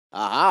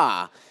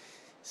Aha!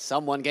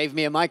 Someone gave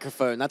me a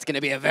microphone. That's going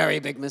to be a very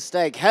big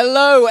mistake.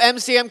 Hello,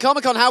 MCM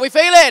Comic-Con. How are we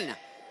feeling?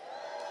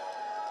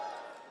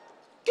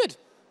 Good.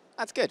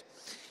 That's good.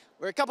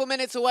 We're a couple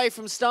minutes away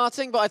from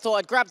starting, but I thought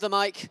I'd grab the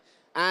mic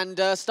and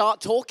start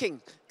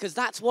talking, because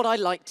that's what I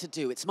like to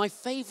do. It's my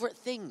favorite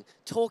thing,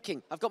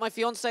 talking. I've got my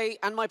fiance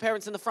and my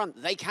parents in the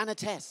front. They can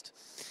attest.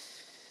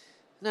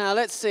 Now,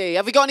 let's see.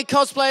 Have we got any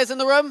cosplayers in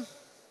the room?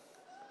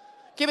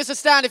 Give us a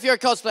stand if you're a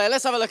cosplayer.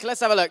 Let's have a look. Let's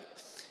have a look.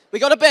 We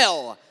got a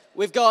Bill.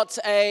 We've got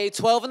a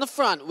 12 in the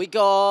front. We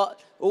got,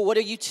 oh, what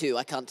are you two?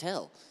 I can't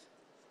tell.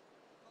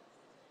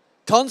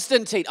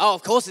 Constantine. Oh,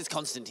 of course it's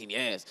Constantine,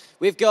 yes.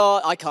 We've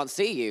got, I can't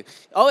see you.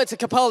 Oh, it's a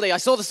Capaldi. I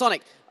saw the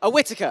Sonic. A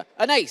Whittaker,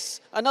 an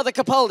Ace, another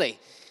Capaldi.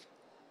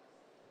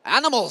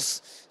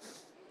 Animals.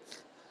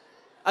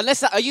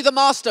 Unless that, are you the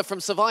master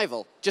from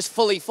Survival? Just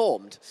fully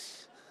formed?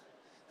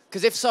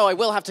 Because if so, I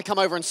will have to come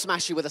over and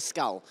smash you with a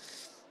skull.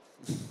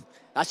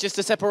 That's just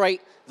to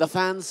separate the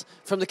fans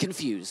from the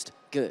confused.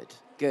 Good,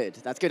 good,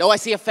 that's good. Oh, I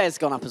see a Fez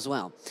gone up as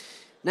well.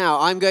 Now,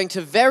 I'm going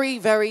to very,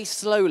 very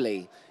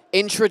slowly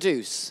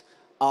introduce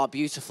our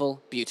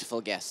beautiful,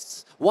 beautiful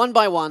guests. One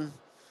by one,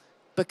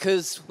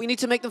 because we need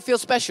to make them feel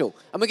special.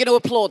 And we're going to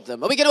applaud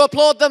them. Are we going to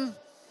applaud them?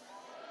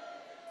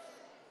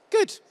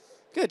 Good,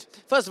 good.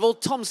 First of all,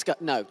 Tom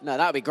Scott. No,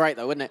 that would be great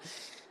though, wouldn't it?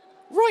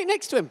 Right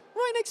next to him,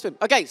 right next to him.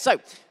 Okay, so,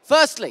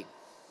 firstly,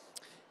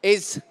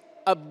 is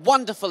a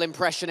wonderful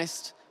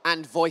impressionist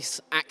and voice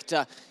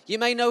actor. You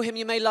may know him,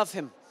 you may love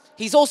him.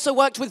 He's also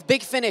worked with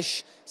Big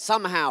Finish,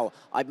 somehow.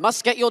 I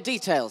must get your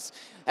details.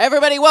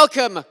 Everybody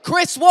welcome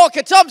Chris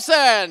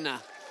Walker-Thomson.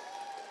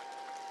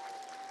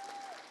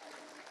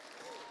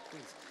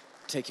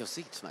 Take your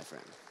seats, my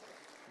friend.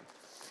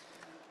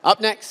 Up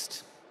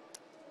next.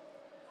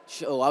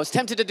 Oh, I was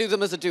tempted to do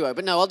them as a duo,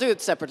 but no, I'll do it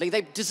separately.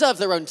 They deserve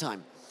their own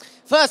time.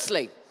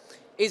 Firstly,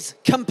 is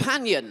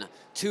companion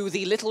to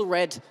the Little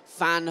Red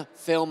fan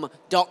film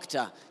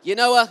doctor. You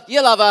know her,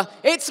 you love her.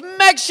 It's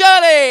Meg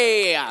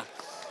Shirley.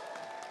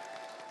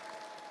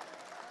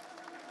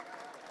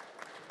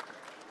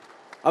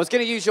 I was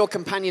going to use your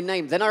companion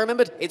name. Then I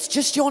remembered it's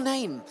just your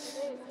name,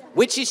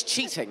 which is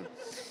cheating.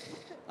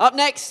 Up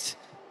next,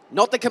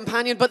 not the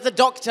companion, but the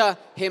doctor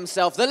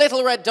himself, the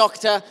Little Red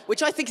Doctor,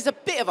 which I think is a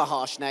bit of a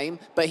harsh name,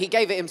 but he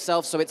gave it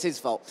himself, so it's his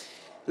fault.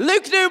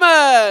 Luke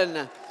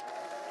Newman.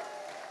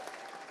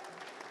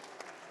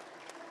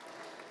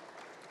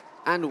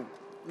 And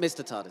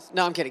Mr. TARDIS.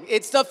 No, I'm kidding.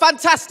 It's the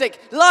fantastic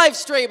live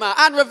streamer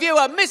and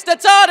reviewer,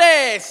 Mr.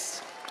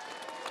 TARDIS.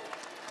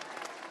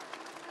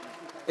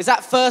 Is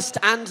that first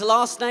and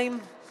last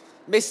name,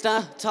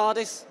 Mr.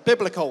 TARDIS?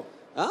 Biblical.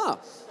 Ah,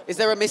 is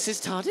there a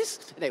Mrs.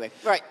 TARDIS? Anyway,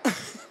 right.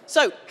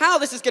 So, how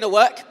this is going to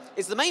work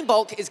is the main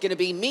bulk is going to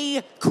be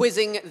me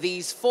quizzing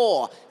these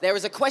four. There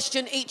is a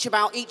question each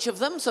about each of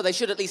them, so they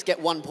should at least get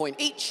 1 point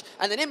each.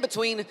 And then in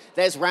between,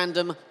 there's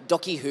random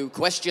Docky Who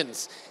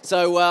questions.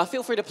 So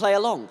feel free to play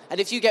along. And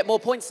if you get more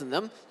points than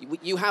them,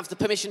 you have the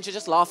permission to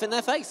just laugh in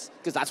their face,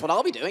 because that's what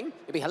I'll be doing.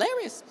 It'll be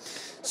hilarious.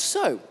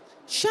 So,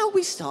 shall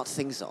we start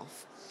things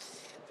off?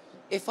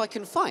 If I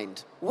can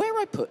find where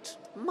I put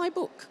my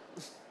book.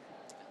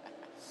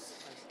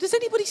 Does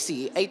anybody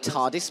see a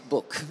TARDIS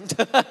book?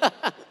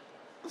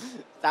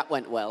 That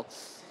went well.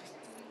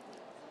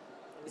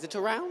 Is it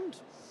around?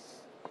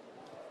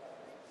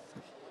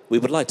 We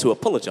would like to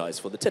apologize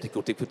for the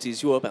technical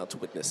difficulties you are about to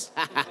witness.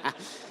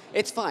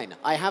 It's fine.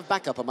 I have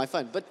backup on my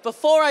phone. But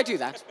before I do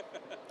that,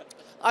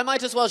 I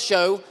might as well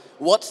show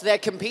what they're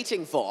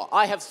competing for.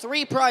 I have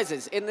 3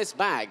 prizes in this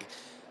bag,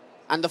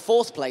 and the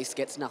 4th place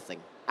gets nothing.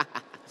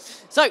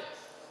 So,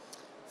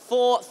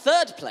 for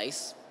 3rd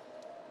place,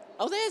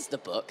 oh, there's the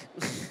book.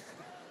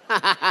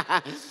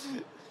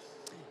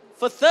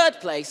 For 3rd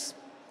place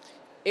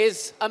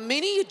is a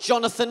mini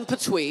Jonathan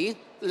Pertwee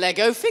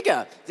Lego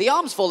figure. The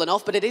arm's fallen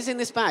off, but it is in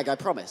this bag, I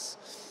promise.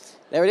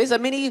 There it is, a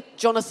mini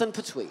Jonathan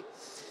Pertwee.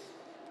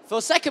 For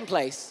 2nd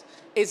place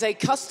is a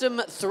custom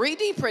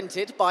 3D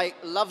printed by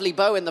lovely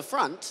Bo in the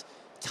front,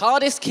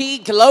 TARDIS key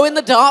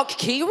glow-in-the-dark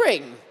key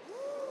ring.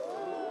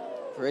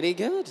 Pretty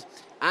good.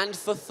 And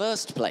for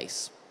 1st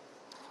place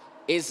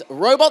is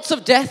Robots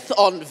of Death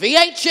on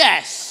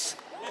VHS.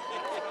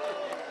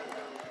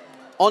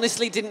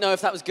 Honestly, didn't know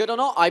if that was good or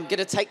not. I'm going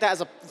to take that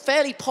as a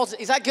fairly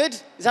positive. Is that good?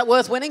 Is that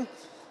worth winning?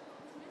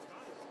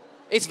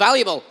 It's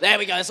valuable. There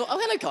we go. Oh,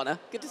 hello, Connor.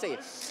 Good to see you.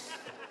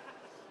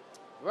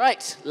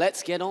 Right,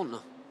 let's get on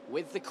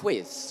with the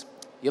quiz.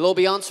 You'll all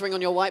be answering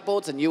on your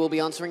whiteboards, and you will be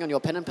answering on your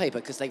pen and paper,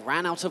 because they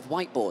ran out of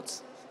whiteboards.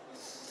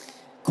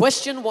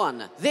 Question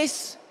 1.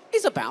 This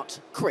is about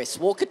Chris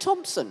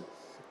Walker-Thomson.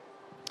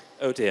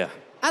 Oh dear.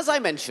 As I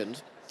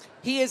mentioned,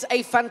 he is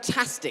a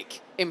fantastic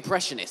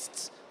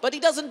impressionist, but he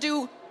doesn't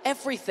do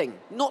everything.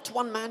 Not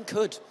one man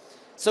could.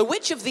 So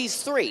which of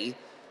these 3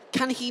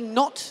 can he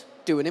not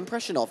do an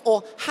impression of,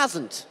 or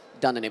hasn't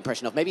done an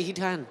impression of? Maybe he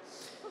can.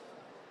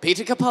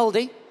 Peter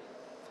Capaldi,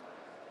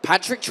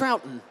 Patrick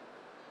Troughton,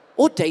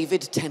 or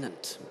David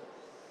Tennant?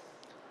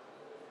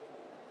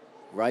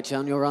 Write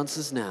down your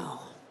answers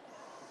now.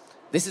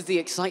 This is the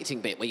exciting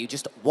bit where you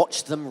just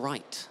watch them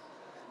write.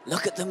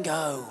 Look at them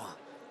go.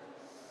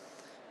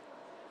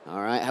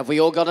 All right, have we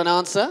all got an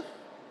answer?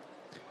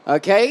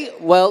 Okay,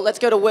 well, let's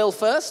go to Will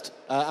first.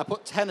 I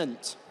put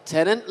Tenant.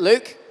 Tenant.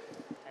 Luke?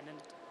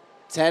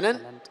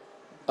 Tenant.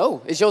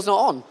 Oh, is yours not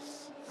on?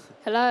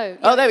 Hello.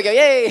 Oh, there we go.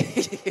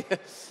 Yay!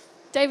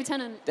 David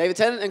Tennant. David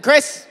Tennant. And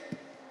Chris?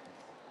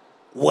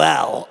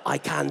 Well, I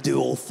can do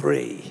all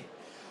three,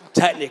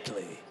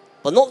 technically,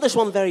 but not this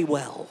one very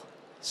well.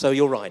 So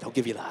you're right, I'll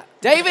give you that.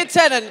 David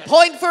Tennant,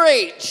 point for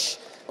each.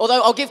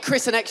 Although I'll give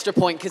Chris an extra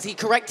point because he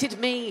corrected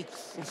me.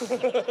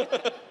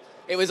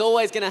 It was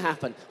always going to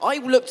happen. I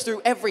looked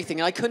through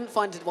everything and I couldn't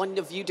find one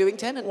of you doing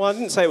Tennant. Well, I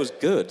didn't say it was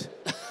good.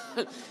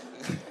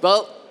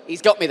 Well,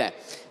 he's got me there.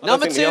 Number I don't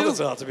think two the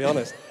others are, to be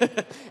honest.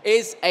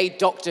 is a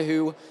Doctor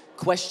Who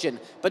question.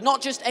 But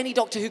not just any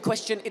Doctor Who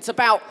question. It's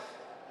about,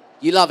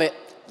 you love it,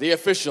 the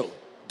official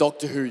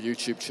Doctor Who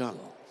YouTube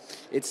channel.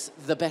 It's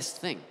the best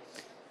thing.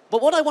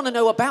 But what I want to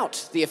know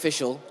about the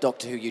official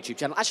Doctor Who YouTube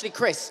channel... Actually,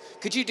 Chris,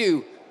 could you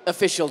do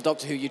official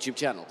Doctor Who YouTube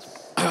channel?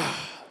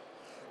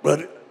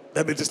 Well,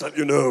 let me just let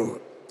you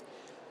know,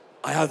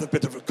 I have a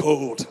bit of a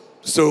cold,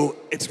 so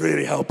it's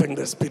really helping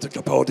this Peter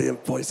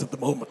Capaldian voice at the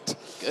moment.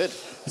 Good.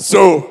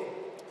 So,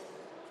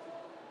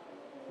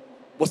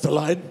 what's the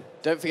line?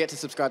 Don't forget to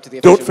subscribe to the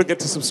official... Don't forget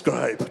to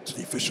subscribe to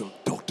the official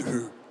Doctor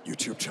Who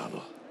YouTube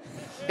channel.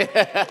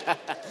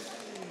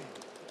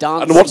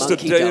 Dance, And watch the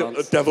monkey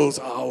dance. Devil's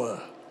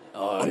Hour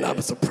on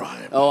Amazon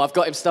Prime. Oh, I've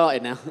got him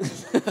started now.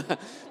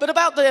 But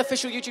about the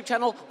official YouTube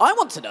channel, I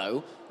want to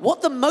know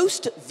what the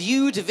most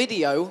viewed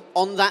video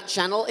on that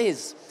channel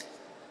is.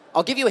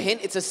 I'll give you a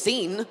hint. It's a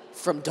scene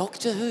from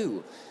Doctor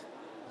Who.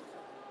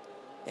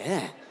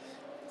 Yeah.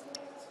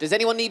 Does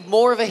anyone need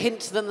more of a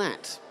hint than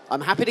that?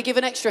 I'm happy to give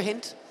an extra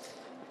hint.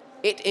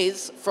 It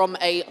is from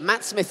a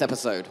Matt Smith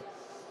episode.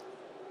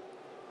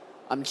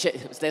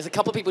 There's a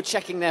couple of people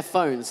checking their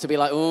phones to be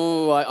like,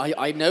 oh,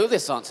 I know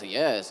this answer,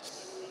 yes.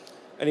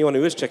 Anyone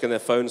who is checking their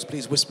phones,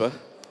 please whisper.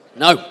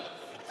 No.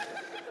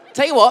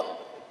 Tell you what,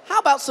 how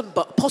about some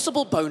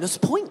possible bonus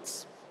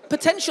points?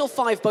 Potential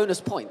 5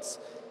 bonus points.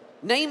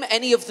 Name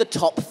any of the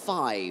top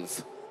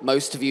 5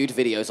 most viewed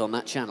videos on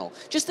that channel.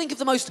 Just think of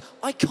the most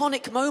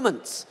iconic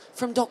moments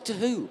from Doctor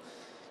Who.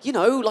 You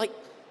know, like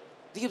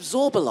the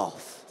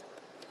Absorbaloff.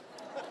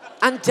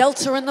 And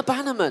Delta and the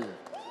Bannerman.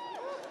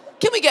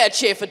 Can we get a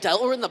cheer for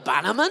Delta and the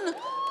Bannerman?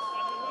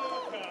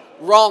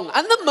 Wrong.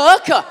 And the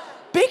Merker.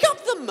 Big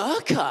up the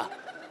Merker.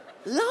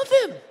 Love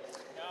him.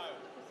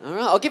 All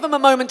right, I'll give him a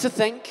moment to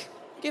think.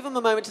 Give him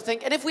a moment to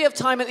think. And if we have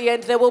time at the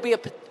end, there will be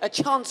a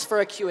chance for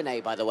a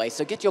Q&A, by the way.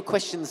 So get your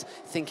questions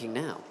thinking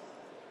now.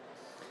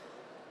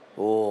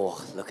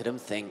 Oh, look at them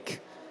think.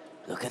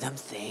 Look at them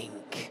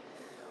think.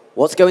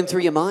 What's going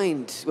through your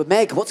mind? Well,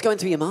 Meg, what's going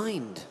through your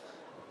mind?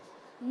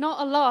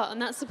 Not a lot,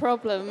 and that's the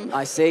problem.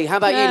 I see. How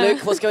about you,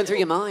 Luke? What's going through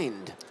your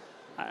mind?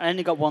 I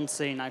only got one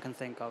scene I can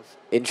think of.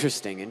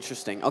 Interesting,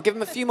 interesting. I'll give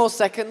him a few more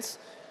seconds,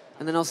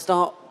 and then I'll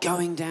start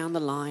going down the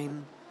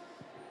line.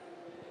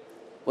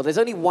 Well, there's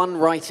only one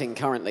writing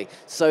currently,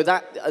 so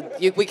that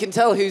we can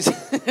tell who's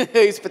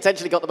who's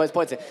potentially got the most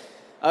points here.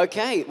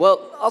 Okay,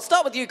 well, I'll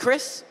start with you,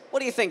 Chris.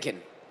 What are you thinking?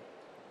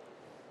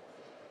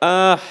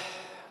 I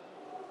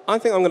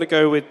think I'm going to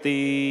go with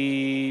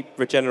the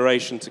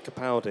regeneration to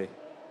Capaldi.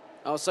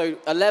 Oh, so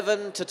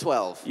 11 to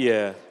 12.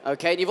 Yeah.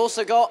 Okay, and you've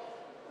also got...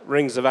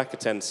 Rings of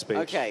Akaten's speech.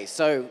 Okay,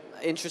 so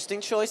interesting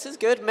choices.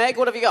 Good. Meg,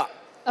 what have you got?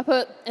 I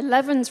put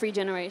 11's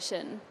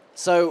regeneration.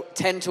 So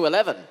 10 to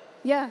 11.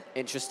 Yeah.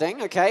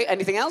 Interesting. Okay,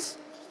 anything else?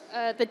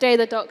 The Day of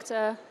the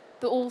Doctor,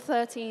 the All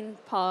 13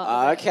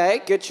 part.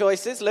 Okay, good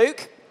choices.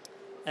 Luke?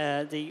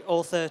 The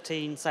All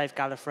 13 Save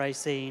Gallifrey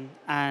scene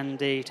and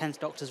the 10th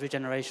Doctor's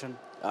regeneration.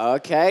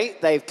 Okay,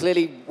 they've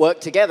clearly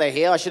worked together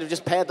here. I should have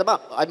just paired them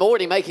up. I'm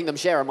already making them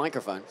share a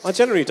microphone. I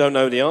generally don't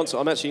know the answer.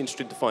 I'm actually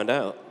interested to find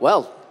out.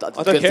 Well, that's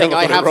a good thing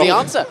I have the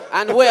answer.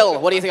 And Will,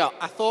 what do you think?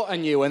 I thought I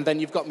knew, and then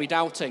you've got me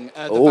doubting.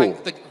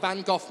 The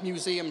Van Gogh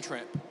museum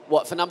trip.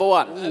 What, for number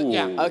 1?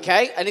 Yeah.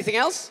 Okay, anything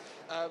else?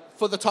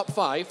 For the top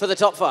 5. For the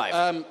top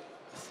 5.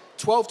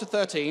 12 to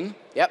 13.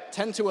 Yep.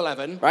 10 to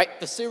 11. Right.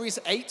 The Series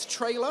 8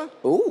 trailer.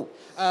 Ooh.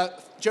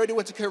 Jodie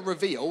Whittaker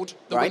revealed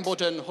the Right.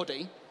 Wimbledon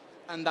hoodie.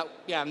 And that,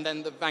 yeah, and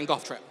then the Van Gogh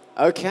trip.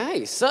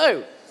 Okay,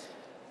 so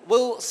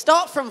we'll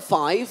start from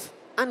 5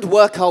 and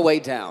work our way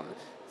down.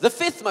 The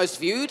 5th most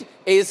viewed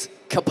is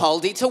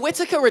Capaldi to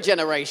Whittaker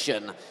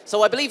regeneration.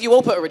 So I believe you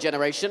all put a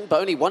regeneration, but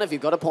only one of you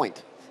got a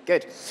point.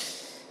 Good.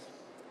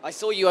 I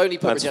saw you only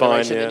put That's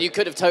regeneration, fine, yeah. and you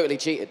could have totally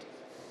cheated.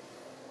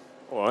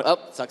 All right. Oh,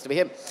 sucks to be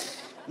him.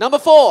 Number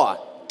 4,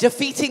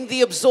 defeating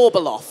the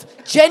Absorbaloff.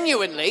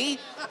 Genuinely,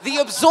 the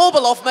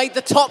Absorbaloff made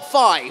the top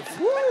 5.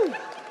 Woo.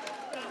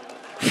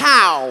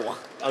 How?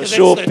 I'm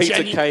sure it's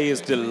Peter Kay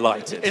is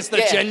delighted. It's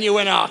the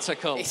genuine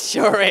article. It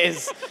sure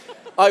is.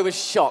 I was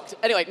shocked.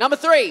 Anyway, number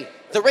 3,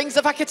 the Rings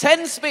of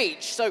Akaten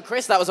speech. So,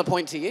 Chris, that was a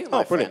point to you,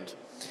 my brilliant.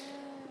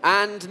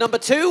 friend. And number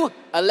 2,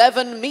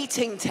 11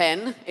 meeting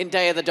 10 in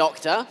Day of the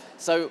Doctor.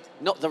 So,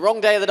 not the wrong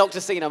Day of the Doctor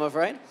scene, I'm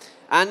afraid.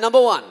 And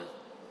number 1,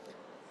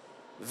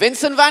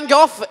 Vincent van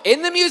Gogh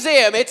in the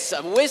museum. It's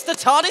where's the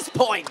TARDIS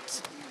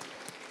point?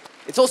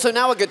 It's also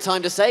now a good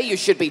time to say you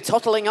should be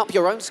totaling up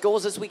your own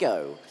scores as we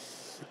go.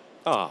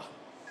 Ah.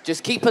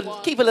 Just keep a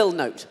little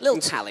note, little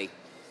tally.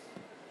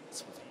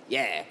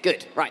 Yeah,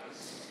 good, right.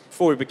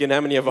 Before we begin, how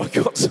many have I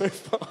got so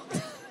far? Two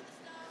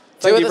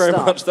Thank at you the very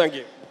start. much, thank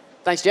you.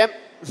 Thanks, Jem.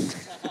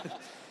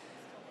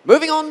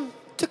 Moving on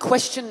to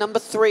question number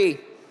 3.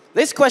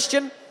 This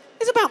question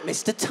is about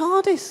Mr.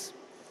 TARDIS.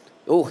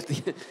 Oh,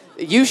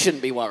 you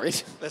shouldn't be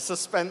worried. The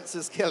suspense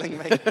is killing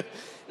me.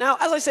 Now,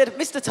 as I said,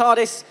 Mr.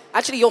 TARDIS,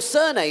 actually your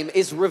surname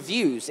is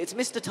Reviews. It's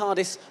Mr.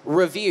 TARDIS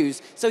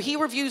Reviews. So he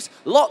reviews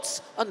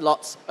lots and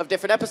lots of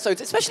different episodes,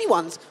 especially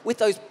ones with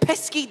those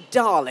pesky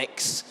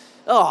Daleks.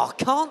 Oh,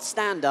 can't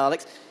stand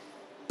Daleks.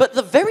 But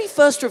the very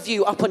first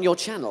review up on your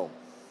channel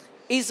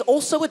is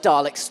also a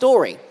Dalek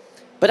story.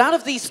 But out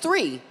of these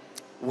 3,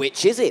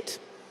 which is it?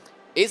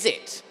 Is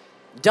it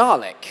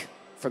Dalek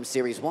from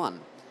Series 1,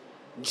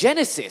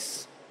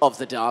 Genesis of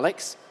the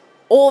Daleks,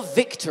 or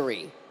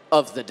Victory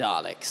of the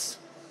Daleks?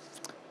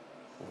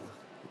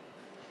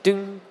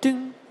 Dun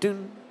dun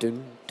dun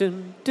dun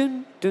dun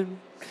dun dun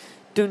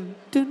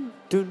dun dun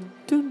dun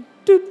dun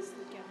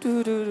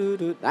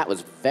dun. That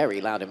was very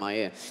loud in my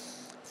ear.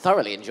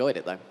 Thoroughly enjoyed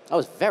it though. I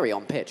was very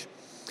on pitch.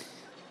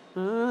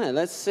 All right,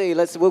 let's see.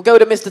 We'll go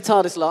to Mr.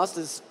 TARDIS last,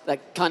 as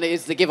that kind of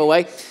is the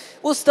giveaway.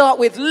 We'll start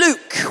with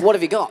Luke. What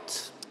have you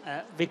got?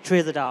 Victory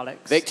of the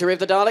Daleks. Victory of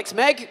the Daleks.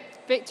 Meg?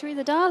 Victory of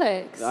the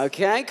Daleks.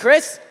 Okay,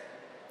 Chris?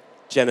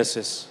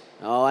 Genesis.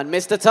 Oh, and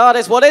Mr.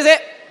 TARDIS, what is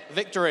it?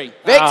 Victory.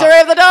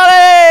 Victory of the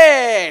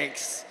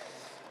Daleks!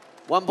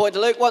 1 point to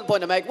Luke, 1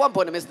 point to Meg, 1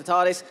 point to Mr.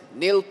 TARDIS.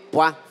 Nil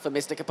point for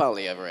Mr.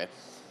 Capaldi over here.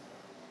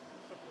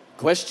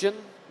 Question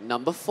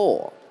number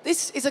 4.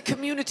 This is a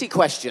community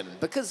question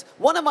because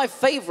one of my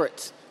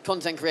favorite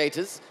content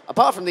creators,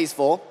 apart from these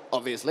 4,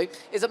 obviously,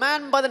 is a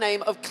man by the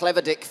name of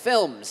Clever Dick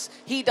Films.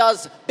 He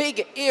does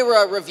big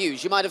era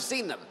reviews. You might have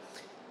seen them.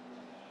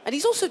 And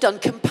he's also done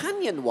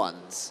companion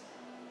ones.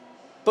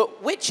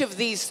 But which of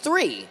these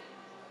 3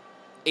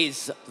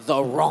 is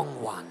the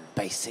wrong one,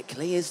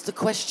 basically, is the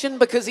question,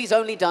 because he's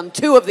only done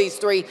 2 of these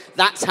 3.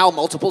 That's how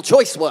multiple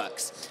choice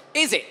works.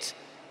 Is it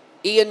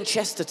Ian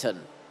Chesterton,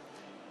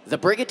 the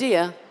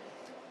Brigadier,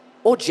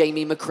 or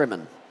Jamie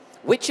McCrimmon?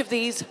 Which of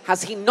these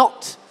has he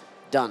not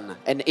done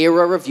an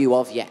era review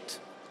of yet?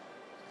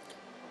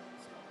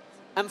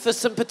 And for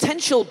some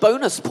potential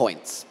bonus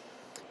points,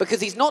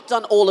 because he's not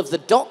done all of the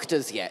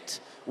Doctors yet,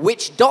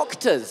 which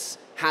Doctors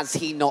has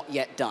he not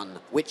yet done?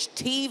 Which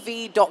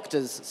TV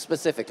Doctors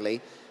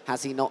specifically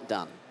has he not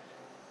done?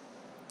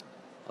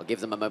 I'll give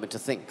them a moment to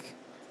think.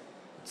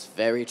 It's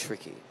very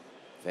tricky.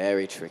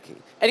 Very tricky.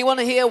 Anyone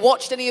here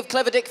watched any of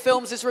Clever Dick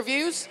Films'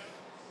 reviews?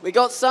 We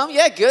got some?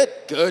 Yeah, good.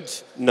 Good.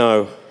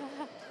 No.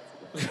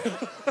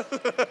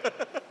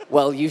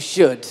 Well, you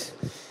should.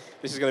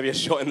 This is going to be a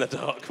shot in the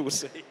dark, we'll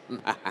see.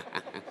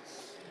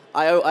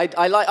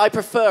 I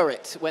prefer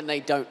it when they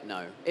don't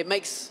know. It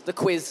makes the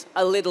quiz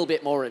a little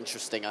bit more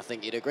interesting, I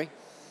think you'd agree.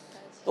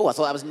 Oh, I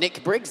thought that was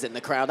Nick Briggs in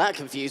the crowd. That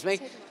confused me.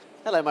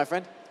 Hello, my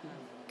friend.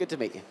 Good to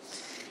meet you.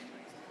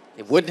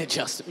 It wouldn't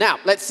adjust. Now,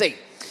 let's see.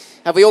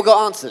 Have we all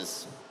got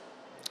answers?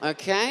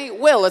 Okay.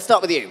 Will, let's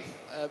start with you.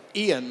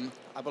 Ian,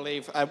 I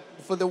believe,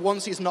 for the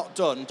ones he's not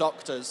done,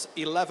 Doctors,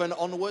 11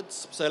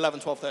 onwards, so 11,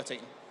 12, 13.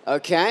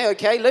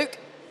 Okay, Luke.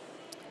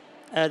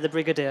 The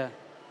Brigadier.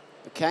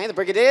 Okay, the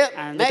Brigadier.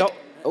 And Meg. the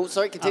Oh,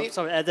 sorry, continue. Oh,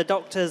 sorry, the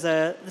Doctors,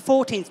 the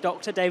 14th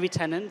Doctor, David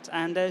Tennant,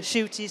 and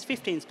Shooty's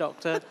 15th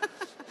Doctor.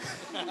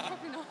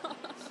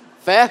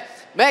 Fair.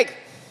 Meg.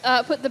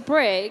 Put the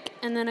Brig,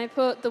 and then I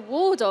put the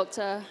War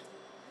Doctor.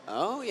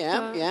 Oh,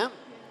 yeah.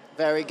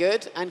 Very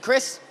good. And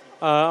Chris?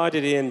 I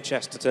did Ian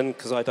Chesterton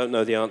because I don't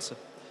know the answer.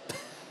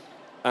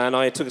 And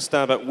I took a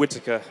stab at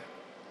Whittaker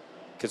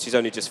because she's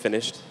only just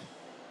finished.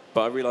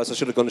 But I realised I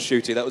should have gone to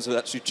Shooty. That was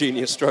actually a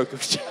genius stroke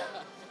of...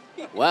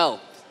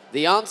 Well,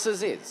 the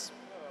answers is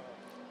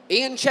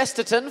Ian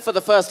Chesterton for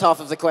the first half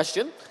of the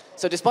question.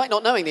 So despite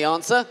not knowing the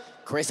answer,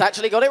 Chris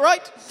actually got it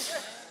right.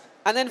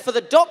 And then for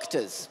the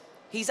Doctors,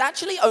 he's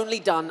actually only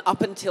done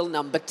up until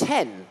number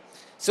 10.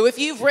 So if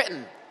you've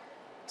written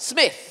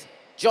Smith,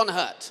 John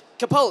Hurt,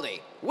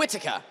 Capaldi,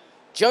 Whittaker,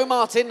 Joe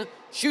Martin,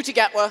 Shooty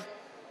Gatwa,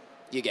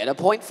 you get a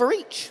point for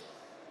each.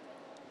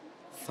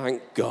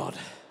 Thank God.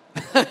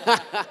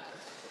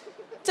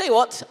 Tell you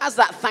what, as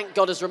that thank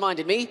God has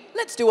reminded me,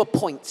 let's do a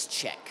points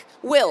check.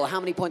 Will,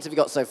 how many points have you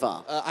got so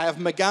far? I have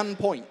McGann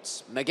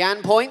points.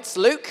 McGann points.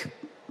 Luke?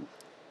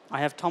 I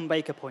have Tom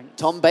Baker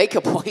points. Tom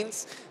Baker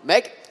points.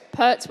 Meg?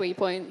 Pertwee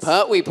points.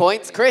 Pertwee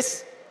points.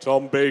 Chris?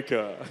 Tom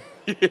Baker.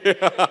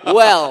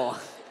 Well,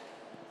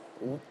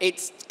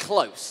 it's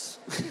close.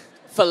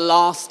 For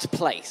last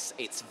place,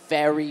 it's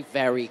very,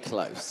 very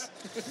close.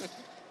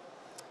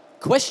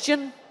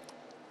 Question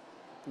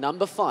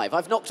number 5.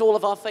 I've knocked all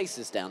of our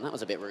faces down. That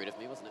was a bit rude of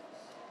me, wasn't it?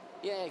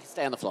 Yeah,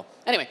 stay on the floor.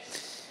 Anyway,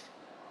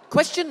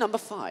 question number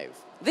 5.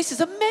 This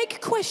is a Meg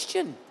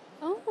question.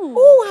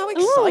 Oh, how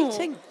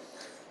exciting.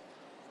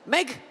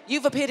 Meg,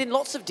 you've appeared in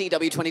lots of DW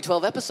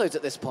 2012 episodes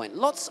at this point.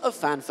 Lots of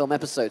fan film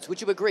episodes. Would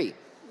you agree?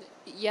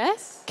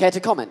 Yes. Care to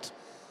comment?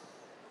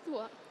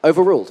 What?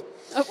 Overruled.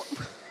 Oh.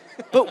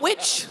 But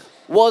which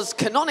was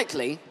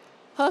canonically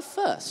her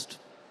first?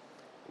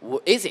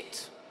 Is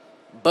it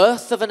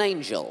Birth of an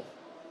Angel,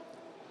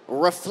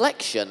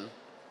 Reflection,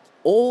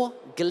 or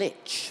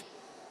Glitch?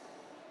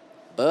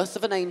 Birth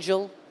of an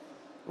Angel,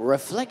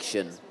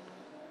 Reflection,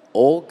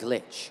 or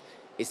Glitch?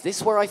 Is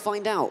this where I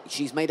find out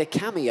she's made a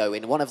cameo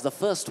in one of the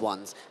first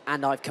ones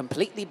and I've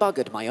completely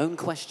buggered my own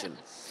question?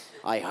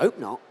 I hope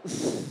not.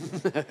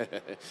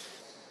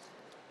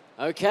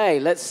 Okay,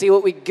 let's see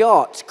what we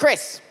got.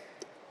 Chris.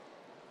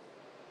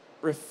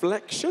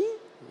 Reflection?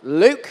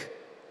 Luke.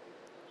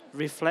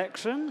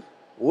 Reflection.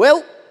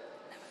 Will.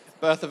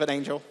 Birth of an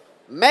Angel.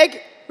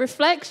 Meg.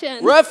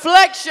 Reflection.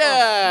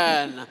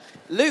 Reflection!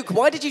 Luke,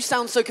 why did you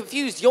sound so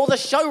confused? You're the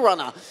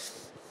showrunner.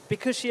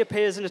 Because she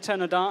appears in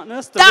Eternal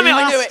Darkness, the Damn it,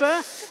 I knew it.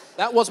 remaster.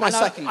 That was my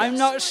second guess. I'm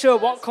not sure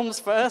what comes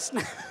first.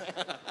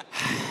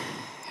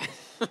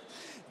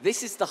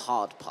 This is the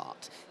hard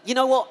part. You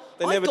know what?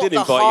 They I've never got did the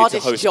invite you to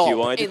hardest host job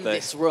QI, did in they?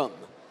 this room.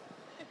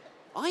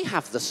 I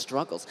have the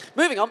struggles.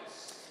 Moving on.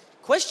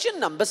 Question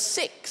number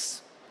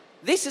 6.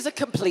 This is a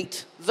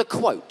complete the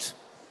quote.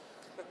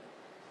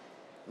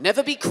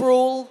 Never be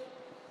cruel,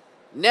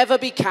 never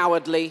be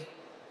cowardly,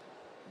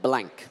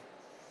 blank.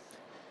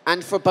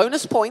 And for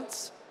bonus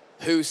points,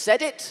 who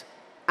said it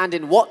and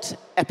in what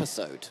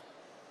episode?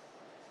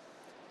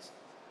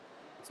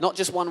 It's not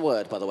just one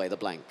word, by the way, the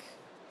blank.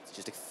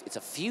 It's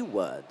a few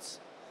words.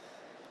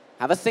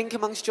 Have a think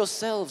amongst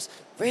yourselves.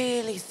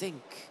 Really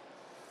think.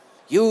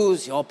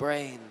 Use your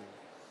brain.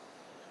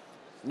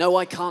 No,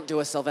 I can't do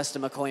a Sylvester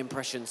McCoy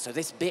impression, so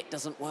this bit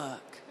doesn't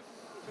work.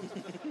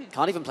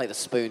 Can't even play the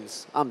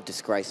spoons. I'm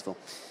disgraceful.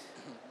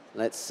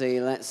 Let's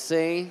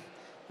see.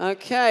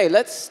 Okay,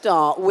 let's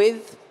start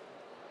with...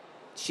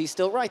 She's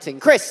still writing.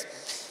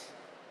 Chris.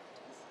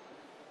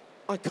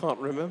 I can't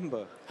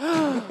remember.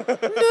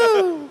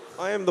 No!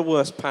 I am the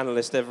worst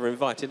panellist ever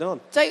invited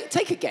on.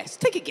 Take a guess.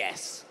 Take a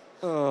guess.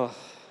 Oh,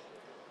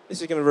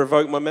 this is going to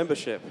revoke my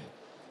membership.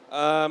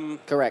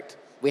 Correct.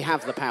 We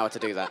have the power to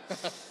do that.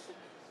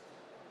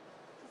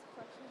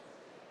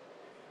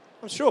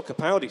 I'm sure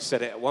Capaldi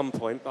said it at one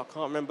point, but I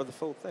can't remember the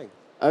full thing.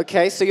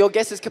 Okay, so your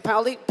guess is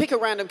Capaldi. Pick a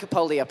random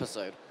Capaldi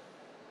episode.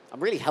 I'm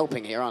really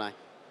helping here, aren't I?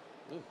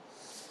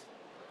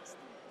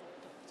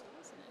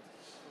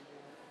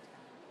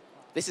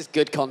 This is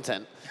good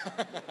content.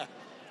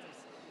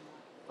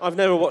 I've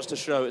never watched a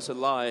show. It's a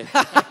lie.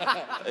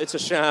 It's a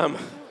sham.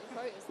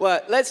 Well,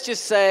 let's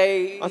just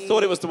say... I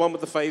thought it was the one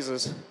with the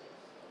phasers.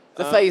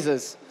 The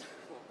phasers.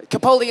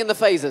 Capaldi and the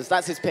phasers.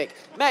 That's his pick.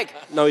 Meg.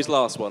 No, his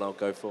last one I'll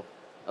go for.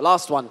 The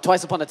last one.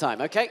 Twice Upon a Time.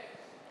 Okay.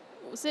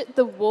 Was it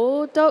the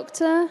War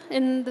Doctor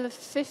in the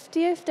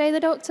 50th Day of the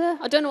Doctor?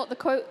 I don't know what the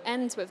quote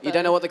ends with, though. You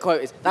don't know what the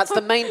quote is. That's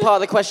the main part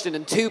of the question,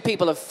 and 2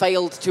 people have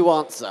failed to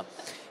answer.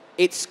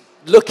 It's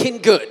looking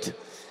good.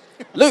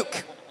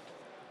 Luke.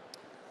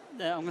 I'm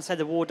going to say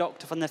the War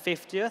Doctor from the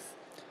 50th,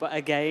 but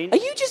again... Are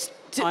you just...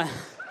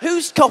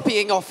 Who's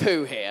copying off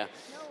who here?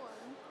 No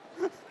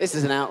one. This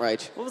is an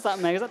outrage. What was that,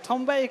 Meg? Is that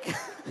Tom Baker?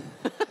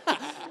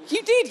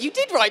 You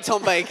did write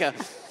Tom Baker.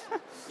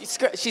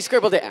 She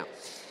scribbled it out.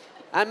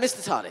 And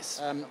Mr.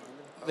 TARDIS.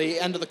 The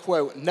end of the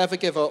quote, never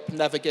give up,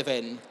 never give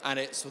in, and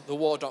it's the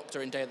War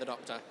Doctor in Day of the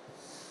Doctor.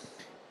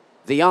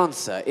 The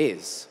answer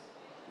is,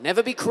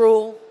 never be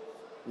cruel,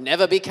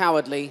 never be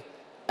cowardly,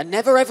 and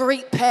never ever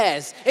eat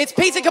pears. It's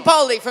Peter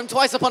Capaldi from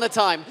Twice Upon a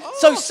Time. Oh.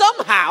 So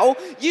somehow,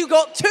 you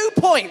got 2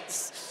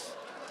 points.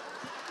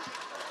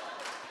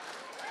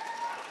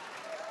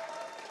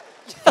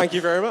 Thank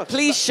you very much.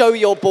 Please show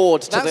your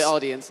board to the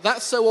audience.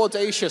 That's so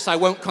audacious, I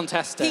won't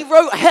contest it. He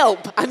wrote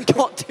help and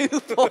got 2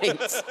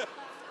 points.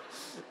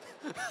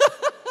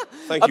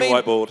 Thank you,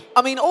 whiteboard.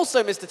 I mean,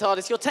 also, Mr.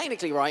 TARDIS, you're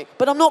technically right,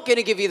 but I'm not going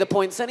to give you the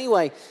points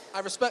anyway.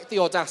 I respect the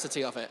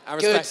audacity of it. I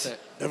respect it.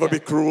 Never be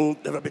cruel,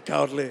 never be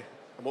cowardly.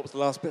 And what was the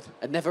last bit?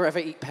 And never ever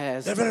eat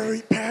pears. Never ever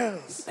eat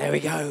pears. There we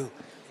go.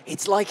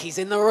 It's like he's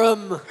in the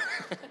room.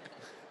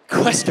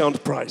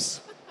 Discount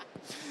price.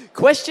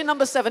 Question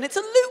number 7. It's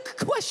a Luke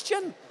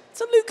question. It's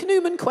a Luke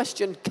Newman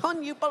question.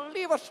 Can you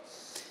believe it?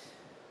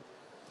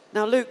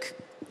 Now, Luke,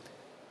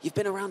 you've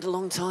been around a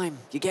long time.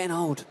 You're getting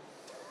old.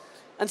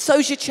 And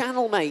so's your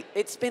channel, mate.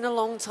 It's been a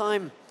long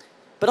time.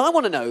 But I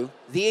want to know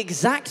the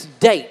exact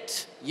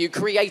date you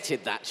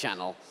created that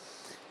channel.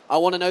 I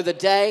want to know the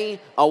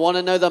day, I want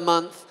to know the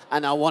month,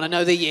 and I want to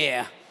know the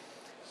year.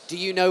 Do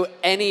you know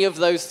any of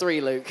those 3,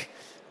 Luke?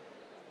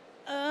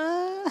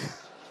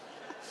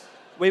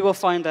 We will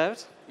find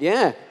out.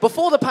 Yeah.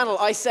 Before the panel,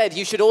 I said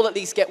you should all at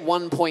least get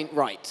 1 point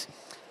right.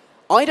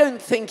 I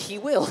don't think he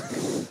will.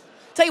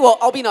 Tell you what,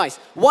 I'll be nice.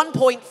 1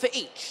 point for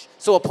each.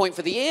 So a point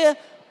for the year,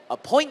 a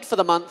point for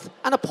the month,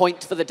 and a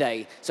point for the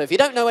day. So if you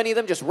don't know any of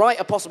them, just write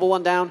a possible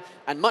one down,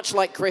 and much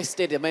like Chris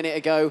did a minute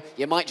ago,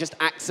 you might just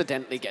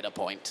accidentally get a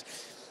point.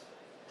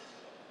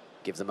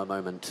 Give them a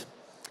moment.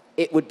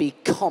 It would be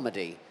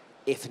comedy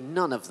if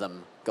none of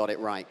them got it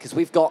right, because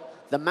we've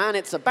got the man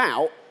it's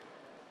about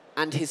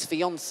and his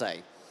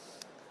fiancée.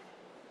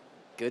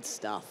 Good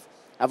stuff.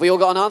 Have we all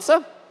got an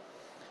answer?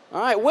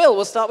 All right, Will,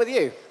 we'll start with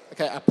you.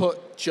 Okay, I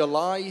put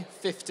July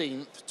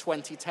 15th,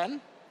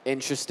 2010.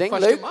 Interesting.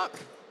 Question Luke? mark.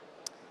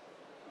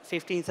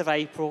 15th of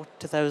April,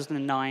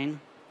 2009.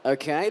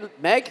 Okay.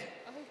 Meg?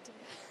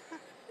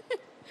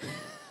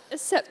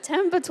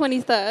 September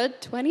 23rd,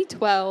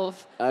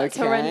 2012. That's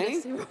Okay.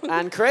 horrendously wrong.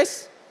 And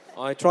Chris?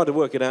 I tried to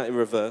work it out in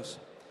reverse.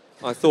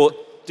 I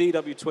thought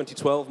DW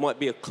 2012 might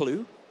be a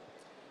clue,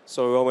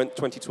 so I went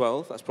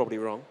 2012. That's probably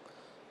wrong.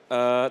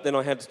 Then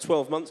I had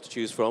 12 months to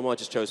choose from. I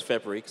just chose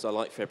February because I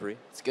like February.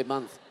 It's a good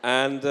month.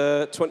 And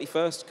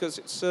 21st because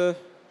it's...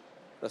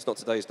 that's not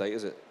today's date,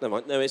 is it? Never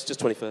mind. No, it's just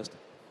 21st.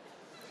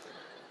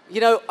 You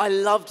know, I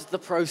loved the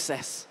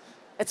process.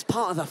 It's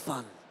part of the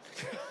fun.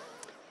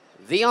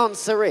 The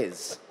answer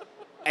is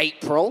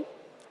April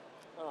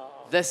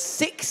the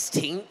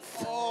 16th,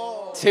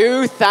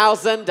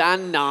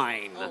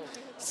 2009.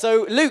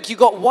 So, Luke, you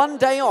got 1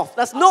 day off.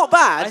 That's not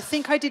bad. I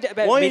think I did it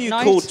about Why midnight.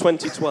 are you called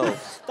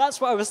 2012? That's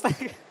what I was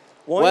thinking.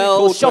 Why are you Well,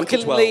 called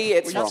shockingly, 2012?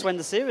 it's That's wrong. when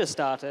the series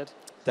started.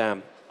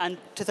 Damn. And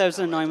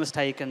 2009 was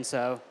taken,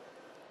 so...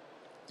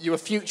 You were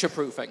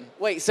future-proofing.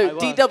 Wait, so I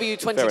was. DW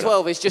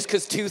 2012 is just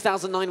because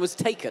 2009 was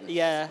taken?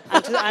 Yeah,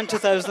 and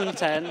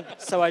 2010,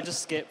 so I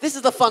just skipped. This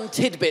is the fun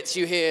tidbits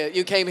you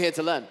came here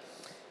to learn.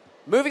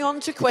 Moving on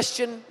to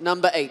question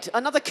number 8,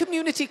 another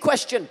community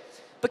question.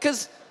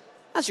 Because,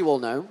 as you all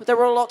know, there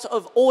are a lot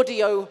of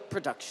audio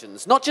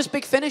productions. Not just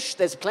Big Finish,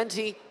 there's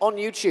plenty on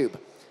YouTube.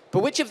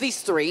 But which of these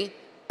 3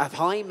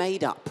 have I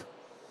made up?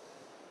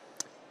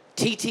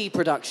 TT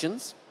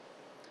Productions,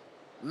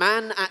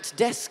 Man at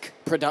Desk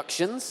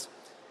Productions,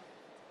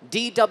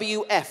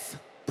 DWF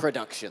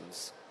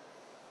Productions.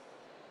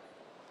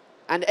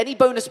 And any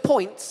bonus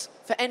points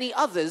for any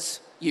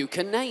others you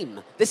can name.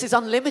 This is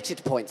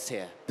unlimited points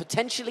here,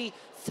 potentially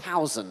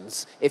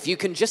thousands, if you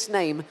can just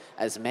name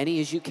as many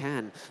as you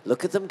can.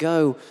 Look at them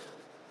go.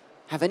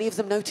 Have any of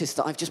them noticed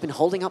that I've just been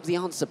holding up the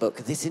answer book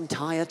this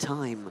entire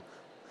time?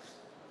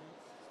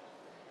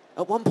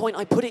 At one point,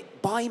 I put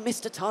it by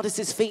Mr.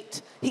 TARDIS's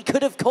feet. He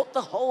could have got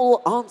the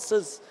whole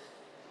answers.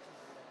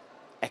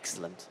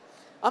 Excellent.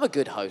 I'm a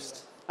good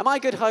host. Am I a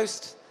good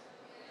host?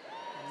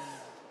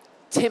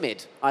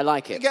 Timid. I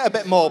like it. Get a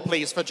bit more,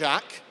 please, for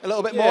Jack. A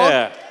little bit more.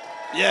 Yeah.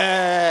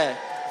 Yeah.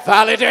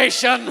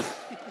 Validation.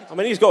 I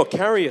mean, he's got to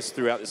carry us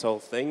throughout this whole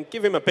thing.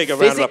 Give him a bigger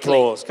round of Physically.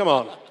 applause. Come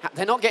on.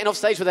 They're not getting off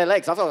stage with their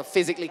legs. I've got to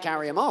physically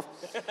carry them off.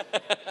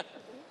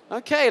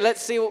 Okay,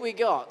 let's see what we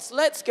got.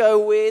 Let's go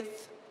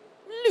with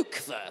Luke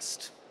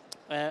first.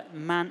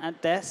 Man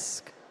at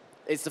Desk.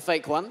 It's the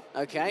fake one.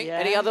 Okay. Yeah.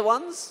 Any other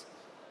ones?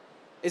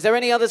 Is there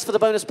any others for the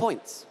bonus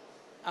points?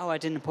 Oh, I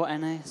didn't put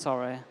any,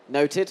 sorry.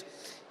 Noted.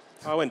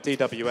 I went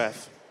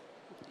DWF.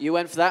 You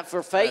went for that for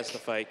a fake? That's the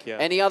fake, yeah.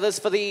 Any others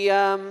for the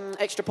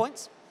extra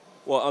points?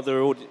 What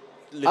other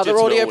legitimate Other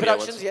audio ones?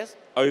 productions, yes.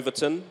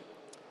 Overton.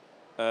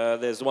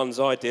 There's the ones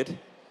I did.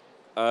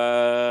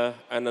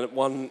 And then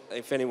one,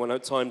 if anyone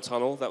knows, Time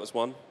Tunnel, that was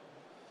one.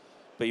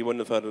 But you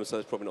wouldn't have heard of them, so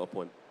there's probably not a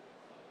point.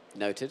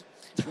 Noted.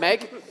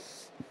 Meg?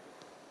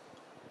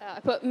 I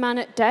put Man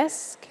at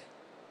Desk.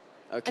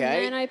 Okay.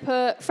 And then I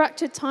put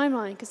Fractured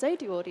Timeline, because they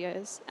do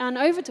audios. And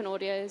Overton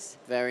audios.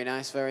 Very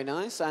nice, very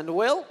nice. And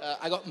Will?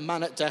 I got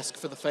Man at Desk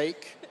for the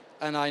fake,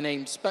 and I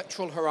named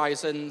Spectral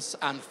Horizons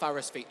and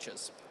Faris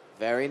Features.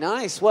 Very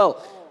nice.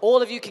 Well,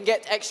 all of you can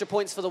get extra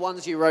points for the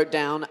ones you wrote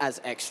down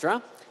as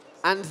extra.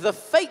 And the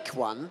fake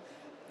one,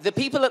 the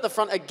people at the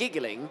front are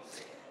giggling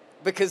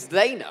because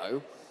they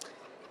know.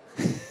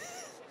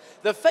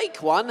 The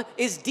fake one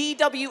is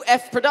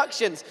DWF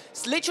Productions.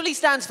 It literally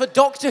stands for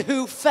Doctor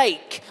Who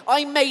Fake.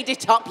 I made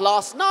it up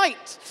last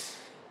night.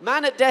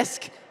 Man at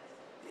Desk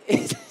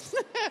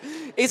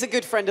is a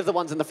good friend of the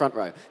ones in the front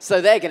row. So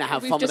they're going to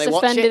have fun when they watch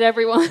We've just offended it.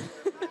 everyone.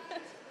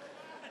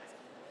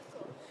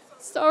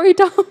 Sorry,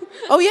 Dom.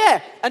 Oh,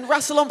 yeah. And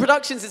Rassilon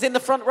Productions is in the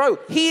front row.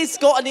 He's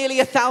got nearly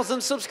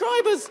 1,000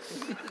 subscribers.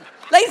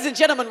 Ladies and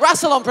gentlemen,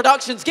 Rassilon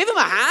Productions, give him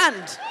a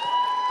hand.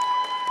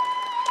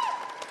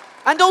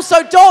 And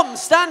also, Dom,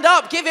 stand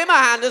up. Give him a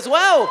hand as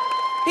well.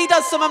 He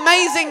does some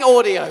amazing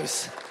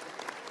audios.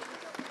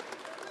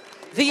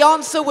 The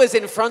answer was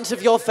in front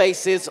of your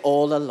faces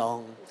all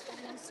along.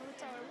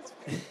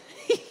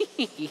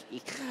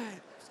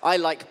 I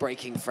like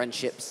breaking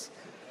friendships.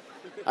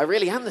 I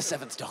really am the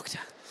 7th Doctor.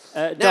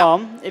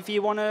 Dom, if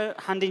you want to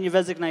hand in your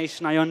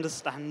resignation, I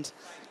understand.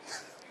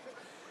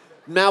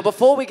 Now,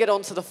 before we get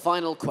on to the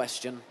final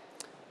question,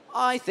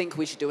 I think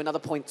we should do another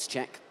points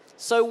check.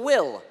 So,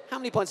 Will, how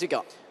many points you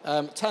got?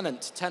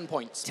 Tennant, 10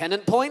 points.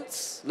 Tennant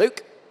points.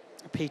 Luke?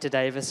 Peter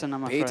Davison,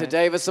 I'm afraid. Peter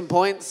Davison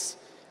points.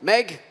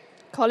 Meg?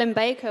 Colin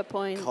Baker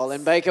points.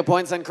 Colin Baker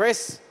points. And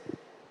Chris?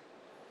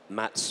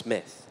 Matt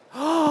Smith.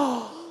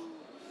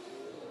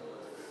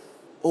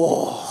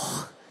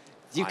 Oh,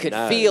 you could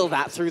feel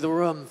that through the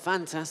room.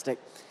 Fantastic.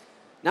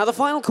 Now, the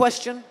final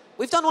question.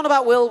 We've done one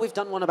about Will, we've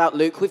done one about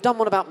Luke, we've done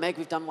one about Meg,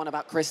 we've done one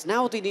about Chris.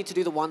 Now we need to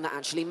do the one that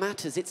actually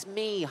matters. It's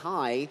me.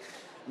 Hi.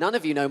 None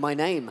of you know my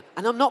name,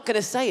 and I'm not going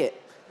to say it,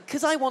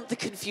 because I want the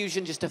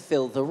confusion just to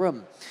fill the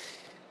room.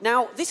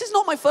 Now, this is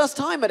not my first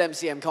time at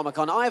MCM Comic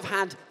Con. I've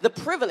had the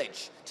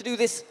privilege to do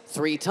this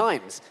 3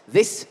 times.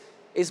 This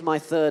is my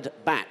third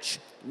batch.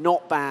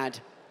 Not bad.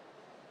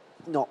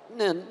 No,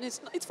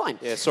 it's fine.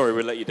 Yeah, sorry,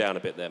 we let you down a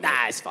bit there, mate.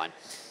 Nah, it's fine.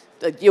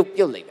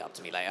 You'll leave it up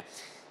to me later.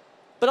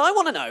 But I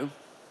want to know,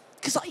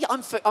 because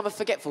I'm a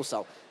forgetful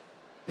soul,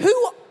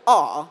 who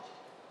are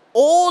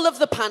all of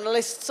the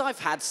panelists I've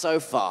had so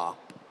far?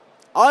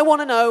 I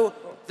want to know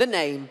the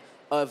name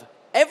of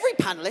every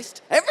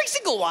panelist, every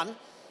single one,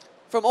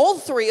 from all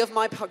three of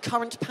my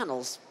current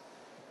panels.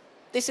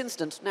 This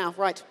instant, now,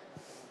 right.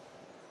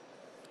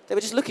 They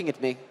were just looking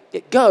at me.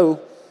 Go,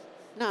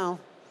 now.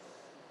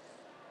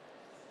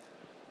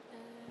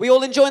 We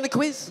all enjoying the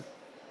quiz?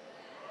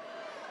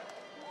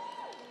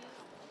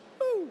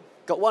 Woo.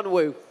 Got one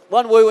woo.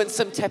 One woo and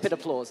some tepid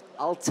applause.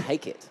 I'll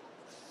take it.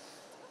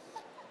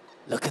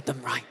 Look at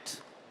them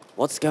right.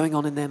 What's going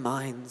on in their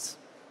minds?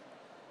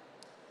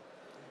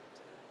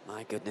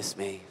 My goodness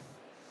me.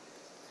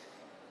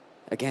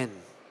 Again,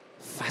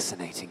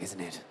 fascinating, isn't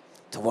it?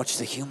 To watch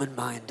the human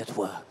mind at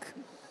work.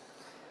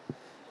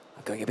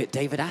 I'm going a bit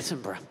David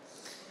Attenborough.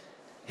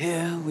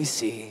 Here we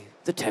see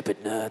the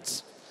tepid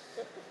nerds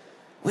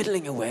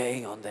whittling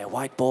away on their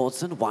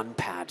whiteboards and one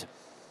pad,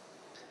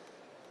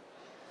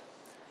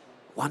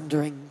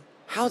 wondering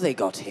how they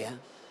got here,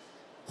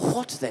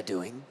 what they're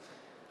doing,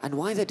 and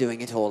why they're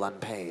doing it all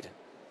unpaid.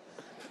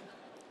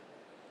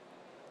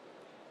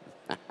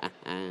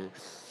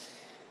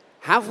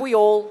 Have we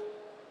all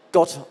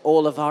got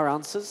all of our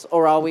answers,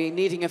 or are we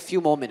needing a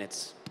few more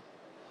minutes?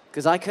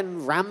 Because I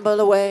can ramble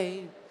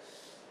away.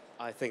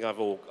 I think I've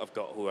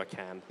got who I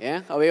can.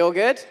 Yeah? Are we all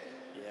good?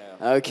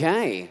 Yeah.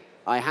 Okay.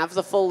 I have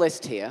the full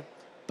list here,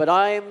 but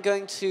I am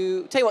going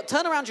to... Tell you what,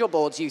 turn around your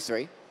boards, you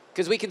three,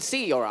 because we can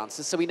see your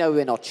answers, so we know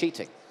we're not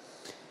cheating.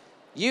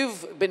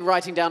 You've been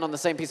writing down on the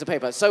same piece of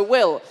paper. So,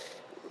 Will,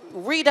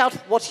 read out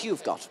what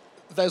you've got.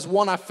 There's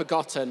one I've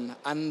forgotten,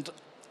 and...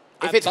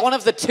 If it's one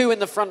of the two in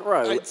the front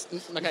row...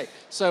 Okay,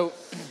 so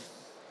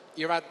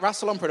you're at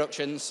Rassilon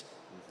Productions,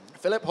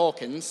 Philip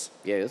Hawkins,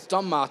 yes,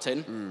 Don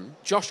Martin,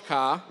 Josh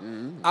Carr,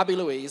 Abby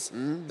Louise.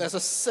 There's a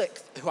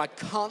sixth who I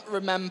can't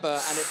remember,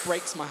 and it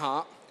breaks my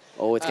heart.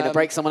 Oh, it's going to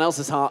break someone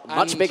else's heart.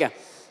 Much bigger.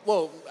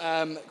 Well,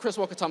 Chris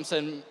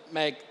Walker-Thomson,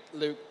 Meg,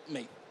 Luke,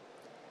 me.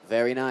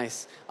 Very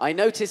nice. I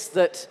noticed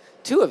that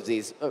two of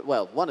these...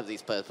 well, one of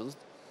these persons...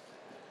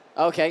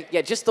 Okay,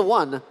 yeah, just the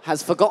one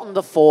has forgotten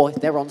the four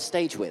they're on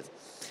stage with.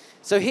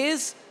 So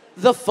here's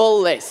the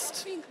full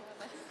list.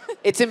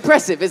 It's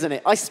impressive, isn't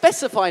it? I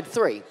specified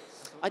three.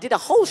 I did a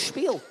whole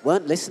spiel.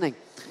 Weren't listening.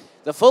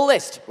 The full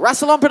list.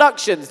 Rassilon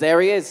Productions,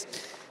 there he is.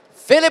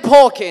 Philip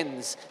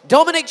Hawkins,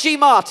 Dominic G.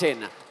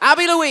 Martin,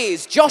 Abby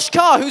Louise, Josh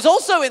Carr, who's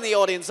also in the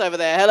audience over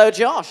there. Hello,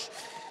 Josh.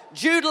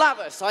 Jude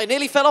Lavis, I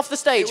nearly fell off the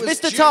stage.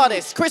 Mr. Jude.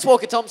 TARDIS, Chris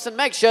Walker-Thomson,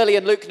 Meg Shirley,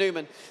 and Luke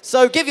Newman.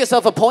 So give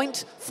yourself a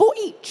point for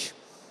each.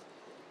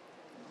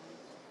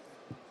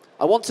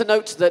 I want to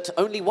note that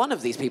only one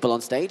of these people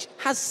on stage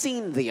has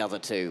seen the other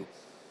two.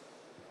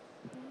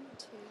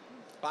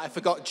 But I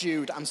forgot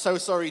Jude. I'm so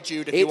sorry,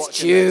 Jude, if you're It's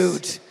watching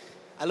Jude. this.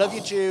 I love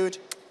you, Jude.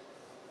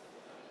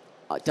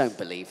 I don't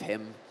believe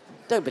him.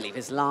 Don't believe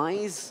his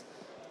lies.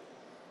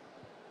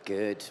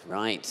 Good,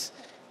 right.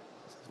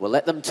 We'll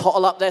let them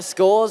tottle up their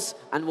scores,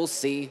 and we'll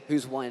see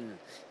who's won.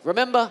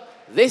 Remember,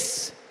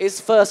 this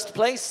is first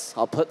place.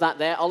 I'll put that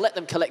there. I'll let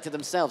them collect it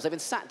themselves. They've been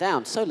sat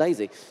down, so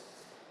lazy.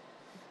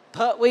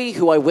 Pertwee,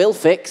 who I will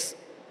fix,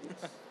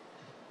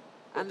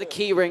 and the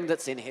key ring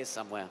that's in here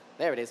somewhere.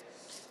 There it is.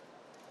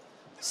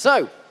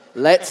 So,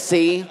 let's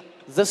see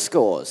the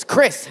scores.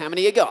 Chris, how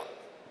many you got?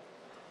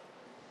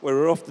 Well,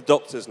 we're off the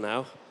doctors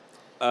now.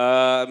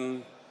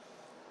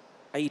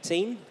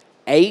 18?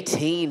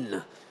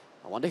 18.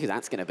 I wonder who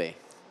that's going to be.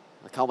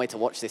 I can't wait to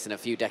watch this in a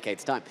few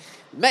decades' time.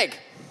 Meg.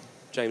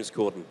 James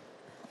Corden.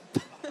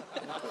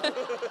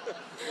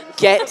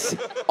 Get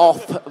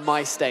off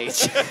my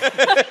stage.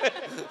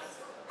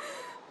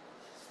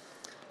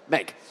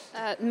 Meg.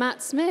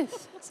 Matt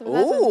Smith. So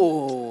 11.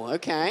 Ooh,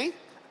 okay.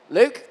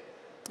 Luke.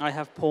 I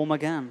have Paul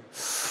McGann.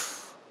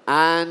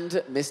 And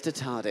Mr.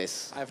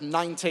 TARDIS. I have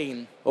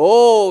 19.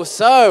 Oh,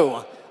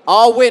 so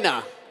our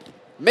winner.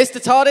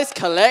 Mr. TARDIS,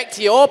 collect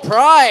your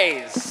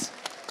prize.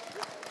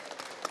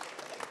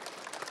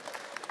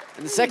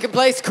 In second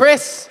place,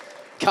 Chris,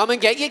 come and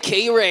get your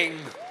key ring.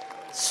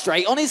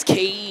 Straight on his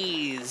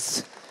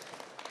keys.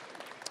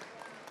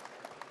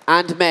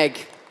 And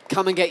Meg,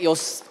 come and get your,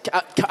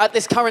 at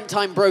this current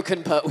time,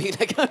 broken Pertwee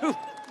to go.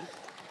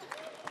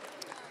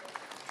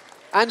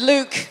 And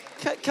Luke,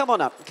 come on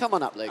up. Come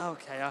on up, Luke.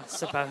 Okay, I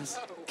suppose.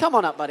 Come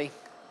on up, buddy.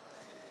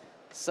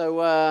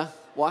 So,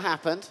 what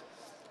happened?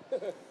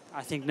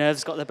 I think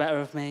nerves got the better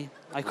of me.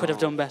 I could have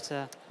done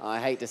better. I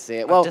hate to see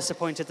it. I've Well,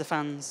 disappointed the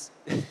fans.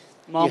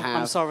 Mom,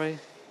 I'm sorry.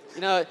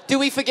 You know, do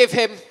we forgive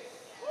him?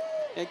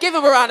 Yeah, give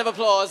him a round of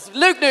applause.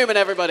 Luke Newman,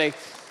 everybody.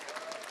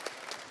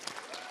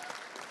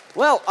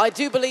 Well, I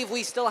do believe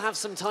we still have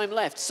some time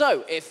left.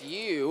 So, if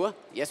you...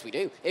 Yes, we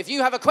do. If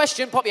you have a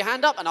question, pop your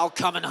hand up and I'll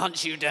come and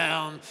hunt you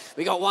down.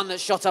 We got one that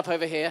shot up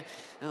over here.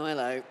 Oh,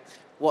 hello.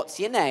 What's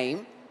your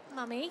name?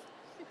 Mummy,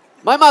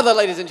 My mother,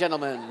 ladies and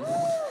gentlemen.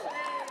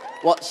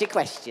 What's your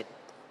question?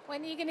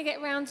 When are you going to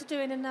get round to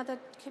doing another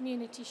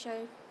community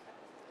show?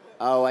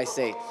 Oh, I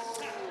see.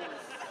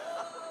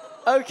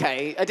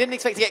 Okay, I didn't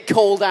expect to get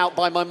called out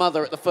by my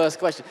mother at the first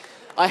question.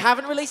 I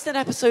haven't released an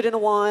episode in a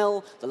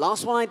while. The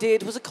last one I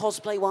did was a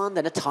cosplay one,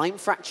 then a time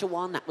fracture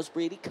one. That was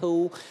really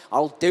cool.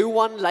 I'll do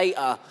one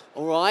later,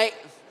 all right?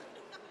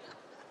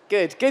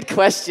 Good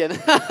question.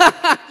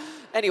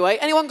 Anyway,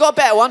 anyone got a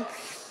better one?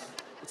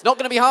 It's not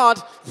going to be hard.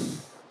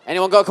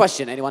 Anyone got a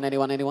question?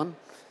 Anyone?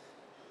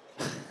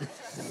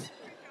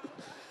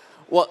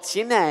 What's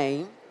your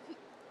name?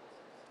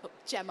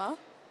 Gemma.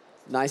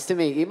 Nice to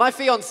meet you. My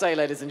fiancé,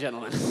 ladies and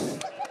gentlemen.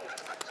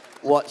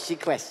 What's your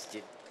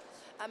question?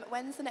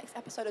 When's the next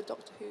episode of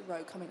Doctor Who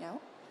Row coming out?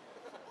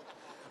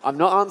 I'm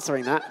not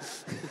answering that.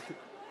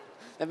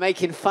 They're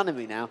making fun of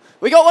me now.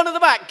 We got one at the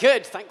back.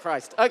 Good, thank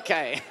Christ.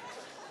 Okay.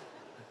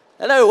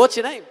 Hello, what's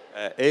your name?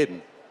 Aiden.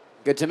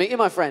 Good to meet you,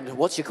 my friend.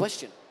 What's your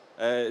question?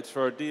 It's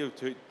for DW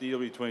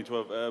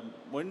 2012.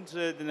 When's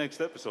the next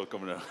episode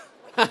coming out?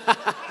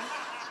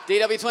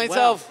 DW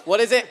 2012, what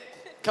is it?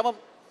 Come on.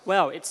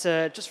 Well, it's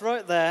just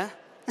right there.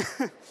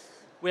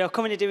 We are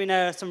currently doing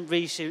some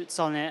reshoots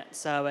on it,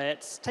 so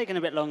it's taking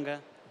a bit longer.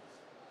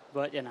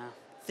 But, you know,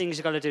 things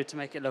you've got to do to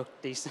make it look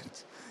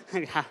decent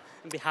and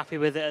be happy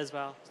with it as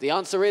well. The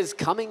answer is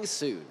coming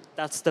soon.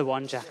 That's the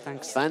one, Jack.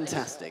 Thanks.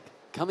 Fantastic.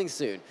 Coming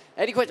soon.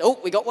 Any questions? Oh,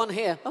 we got one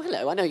here. Oh,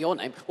 hello. I know your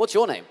name. What's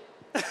your name?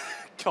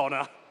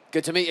 Connor.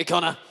 Good to meet you,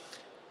 Connor.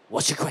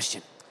 What's your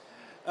question?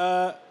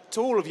 To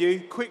all of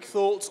you, quick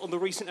thoughts on the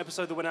recent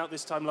episode that went out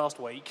this time last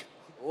week.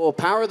 Oh,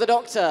 Power of the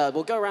Doctor.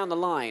 We'll go around the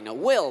line.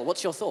 Will,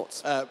 what's your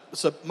thoughts?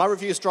 So my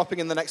review is dropping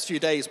in the next few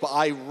days, but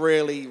I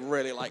really,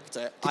 really liked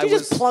it. Could you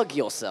just plug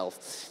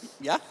yourself?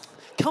 Yeah?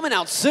 Coming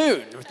out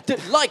soon.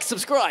 Like,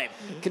 subscribe.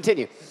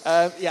 Continue.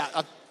 By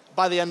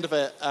the end of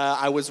it,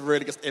 I was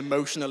really just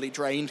emotionally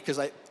drained because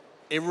it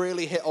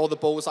really hit all the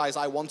bullseyes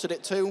I wanted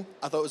it to.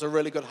 I thought it was a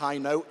really good high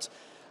note.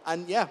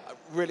 And yeah,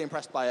 really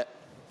impressed by it.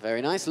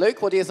 Very nice.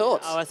 Luke, what are your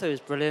thoughts? Oh, I thought it was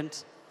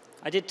brilliant.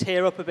 I did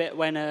tear up a bit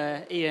when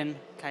Ian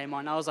came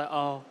on. I was like,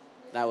 oh,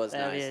 that was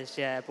there nice. he is,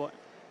 yeah. But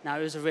no,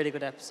 it was a really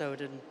good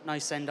episode and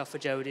nice send-off for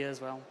Jodie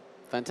as well.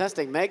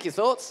 Fantastic. Meg, your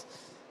thoughts?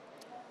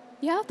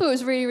 Yeah, I thought it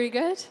was really, really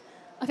good.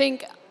 I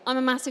think I'm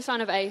a massive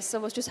fan of Ace, so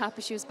I was just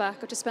happy she was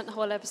back. I just spent the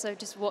whole episode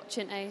just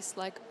watching Ace,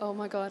 like, oh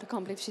my God, I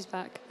can't believe she's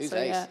back. Who's so,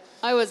 Ace? Yeah,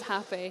 I was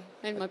happy,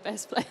 in my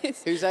best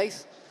place. Who's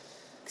Ace?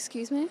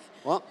 Excuse me?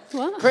 What?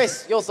 What?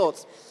 Chris, your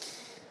thoughts?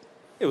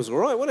 It was all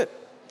right, wasn't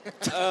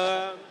it?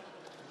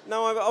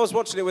 No, I was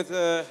watching it with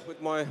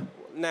my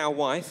now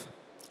wife.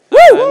 Woo!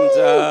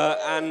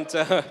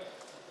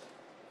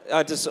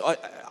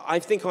 I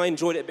think I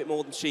enjoyed it a bit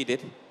more than she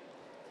did.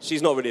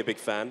 She's not really a big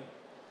fan.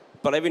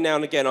 But every now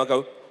and again I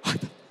go,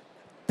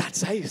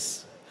 that's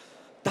Ace.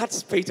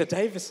 That's Peter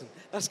Davison.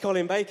 That's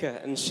Colin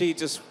Baker. And she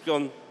just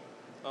gone,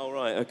 oh,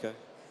 right, okay.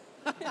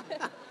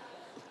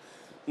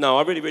 No,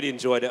 I really, really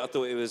enjoyed it. I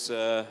thought it was,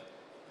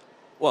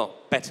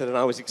 better than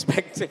I was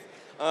expecting.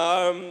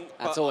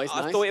 That's always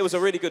nice. I thought it was a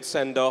really good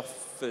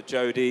send-off for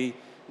Jodie.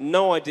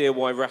 No idea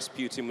why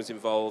Rasputin was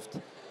involved.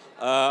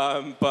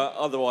 But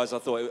otherwise,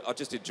 I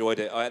just enjoyed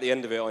it. At the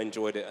end of it, I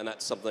enjoyed it. And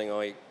that's something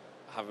I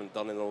haven't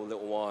done in a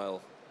little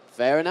while.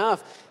 Fair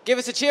enough. Give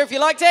us a cheer if you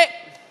liked it.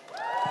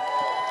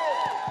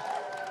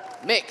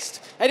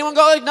 Mixed. Anyone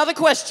got another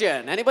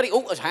question? Anybody?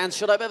 Oh, a hand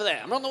shot up over there.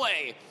 I'm on the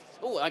way.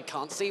 Oh, I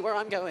can't see where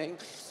I'm going.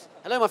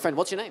 Hello, my friend.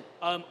 What's your name?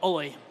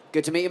 Ollie.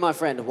 Good to meet you, my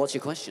friend. What's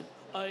your question?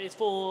 It's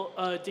for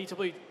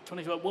DW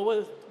 2012.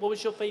 What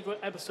was your favourite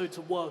episode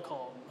to work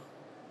on?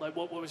 Like,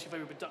 what was your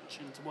favourite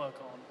production to work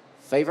on?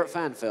 Favourite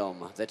fan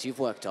film that you've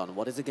worked on?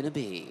 What is it going to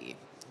be?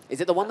 Is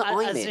it the one that I'm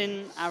As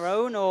in our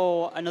own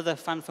or another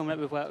fan film that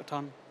we've worked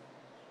on?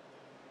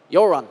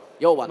 Your one.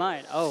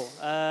 Mine.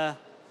 Oh.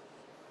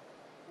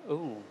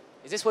 Ooh.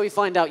 Is this where we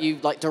find out you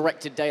like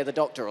directed Day of the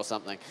Doctor or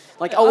something?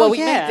 Like, oh well, we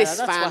made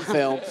this fan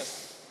film.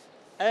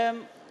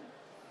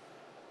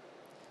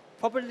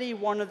 Probably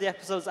one of the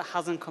episodes that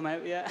hasn't come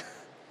out yet.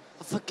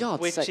 Oh, for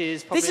God's sake.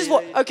 Is probably this is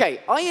what. Okay,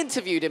 I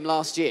interviewed him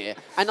last year,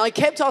 and I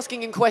kept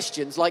asking him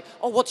questions like,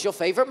 "Oh, what's your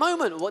favourite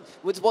moment?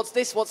 What's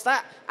this? What's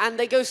that?" And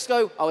they go,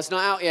 "Oh, it's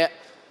not out yet."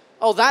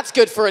 Oh, that's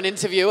good for an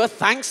interviewer.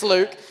 Thanks,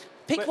 Luke.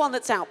 Pick one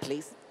that's out,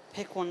 please.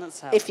 Pick one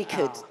that's out. If you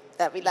could.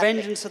 That'd be lovely.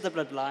 Vengeance of the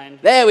Bloodline.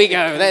 There we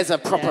go. There's a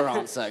proper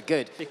answer.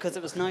 Good. Because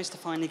it was nice to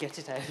finally get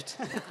it out.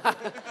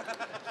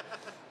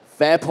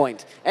 Fair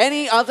point.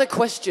 Any other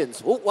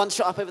questions? Oh, one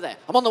shot up over there.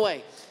 I'm on the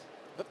way.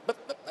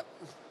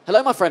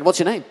 Hello, my friend. What's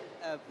your name?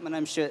 My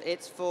name's Shirley.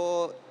 It's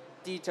for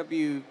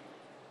DW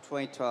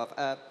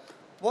 2012.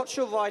 What's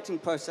your writing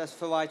process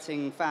for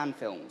writing fan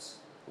films?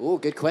 Oh,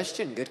 good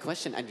question. Good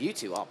question. And you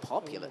two are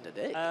popular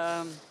today.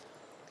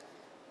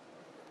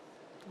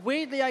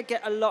 Weirdly, I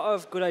get a lot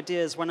of good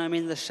ideas when I'm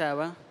in the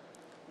shower.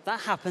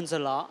 That happens a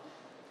lot.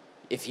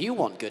 If you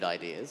want good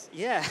ideas,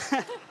 yeah,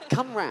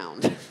 come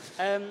round.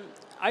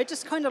 I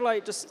just kind of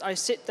I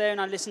sit there and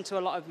I listen to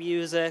a lot of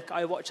music.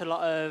 I watch a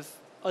lot of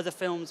other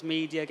films,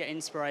 media, get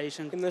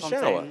inspiration in the from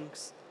shower.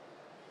 things.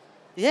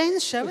 Yeah, in the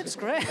show, it's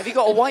great. Have you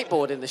got a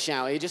whiteboard in the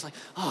shower? You're just like,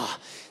 oh,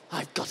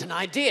 I've got an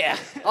idea.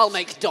 I'll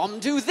make Dom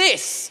do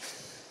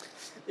this.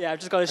 Yeah, I've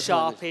just got a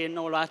Sharpie and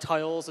all our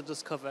tiles are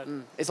just covered.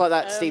 It's like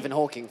that Stephen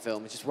Hawking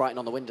film, just writing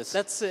on the windows.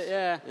 That's it,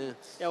 yeah.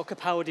 Yeah, or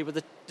Capaldi with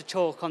the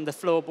chalk on the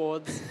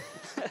floorboards.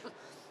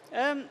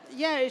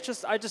 Yeah, it's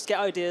just, I just get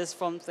ideas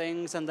from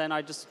things and then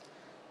I just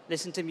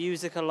listen to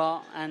music a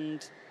lot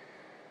and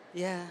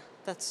yeah,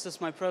 that's just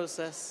my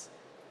process.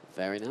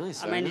 Very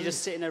nice. I mainly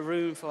just sit in a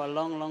room for a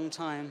long, long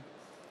time.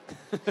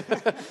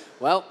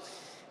 Well,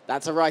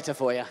 that's a writer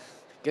for you.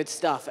 Good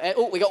stuff.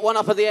 Oh, we got one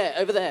up in the air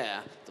over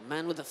there. The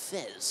man with the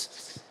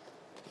fez.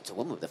 It's a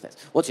woman with the fez.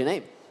 What's your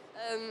name?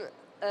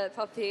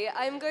 Poppy.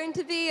 I'm going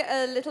to be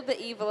a little bit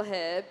evil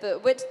here,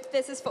 but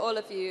this is for all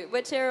of you.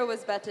 Which era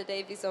was better,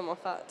 Davies or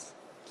Moffat?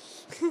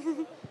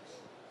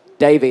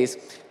 Davies.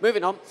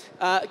 Moving on.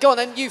 Go on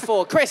then, you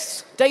four.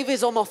 Chris,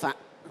 Davies or Moffat?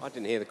 I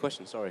didn't hear the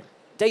question, sorry.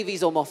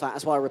 Davies or Moffat,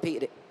 that's why I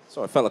repeated it.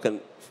 Sorry, I felt like a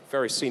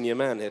very senior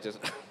man here.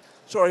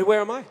 Sorry,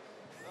 where am I?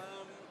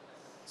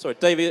 Sorry,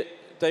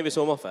 Davies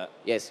or Moffat?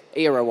 Yes,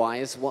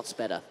 era-wise, what's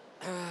better?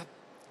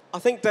 I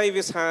think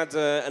Davies had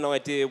an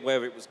idea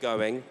where it was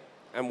going,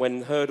 and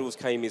when hurdles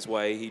came his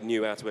way, he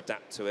knew how to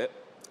adapt to it.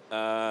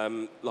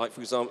 Like,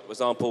 for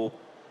example,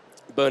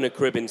 Bernard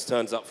Cribbins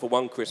turns up for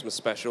one Christmas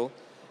special,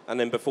 and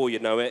then before you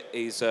know it,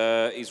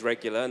 he's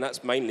regular, and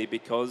that's mainly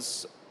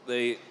because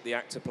the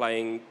actor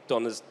playing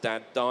Donna's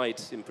dad died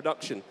in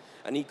production,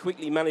 and he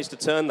quickly managed to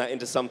turn that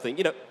into something.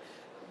 You know,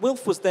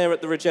 Wilf was there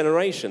at the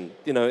regeneration.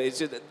 You know, it's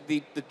just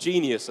the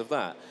genius of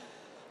that.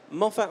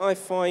 Moffat, I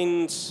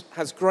find,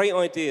 has great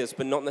ideas,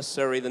 but not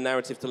necessarily the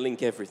narrative to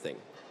link everything.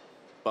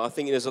 But I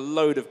think there's a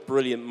load of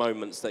brilliant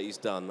moments that he's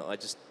done. I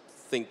just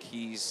think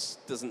he's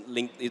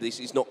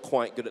not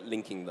quite good at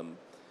linking them.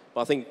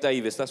 But I think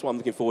Davies, that's why I'm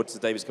looking forward to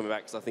Davies coming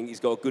back, because I think he's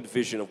got a good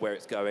vision of where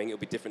it's going. It'll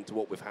be different to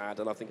what we've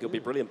had, and I think it'll be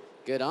brilliant.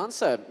 Good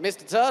answer.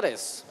 Mr.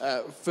 Turdis.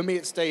 For me,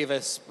 it's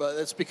Davies, but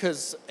it's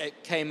because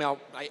it came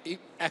out,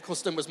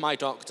 Eccleston was my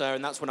doctor,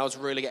 and that's when I was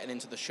really getting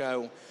into the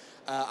show.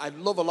 I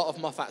love a lot of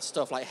Moffat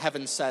stuff, like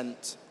Heaven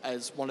Sent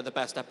as one of the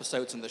best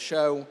episodes in the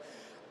show.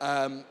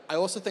 I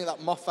also think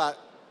that Moffat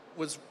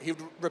he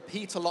would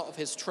repeat a lot of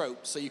his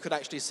tropes, so you could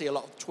actually see a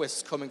lot of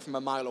twists coming from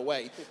a mile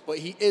away. But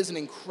he is an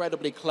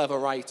incredibly clever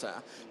writer.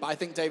 But I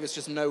think Davies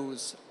just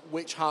knows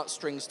which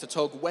heartstrings to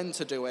tug, when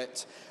to do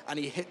it, and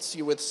he hits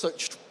you with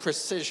such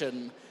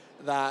precision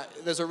that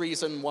there's a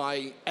reason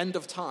why End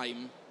of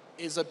Time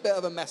is a bit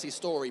of a messy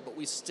story, but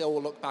we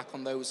still look back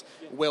on those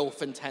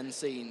Wilf and 10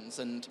 scenes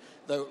and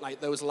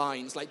those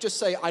lines. Like, just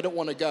say, I don't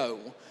want to go,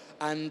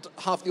 and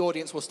half the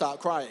audience will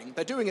start crying.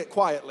 They're doing it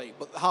quietly,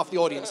 but half the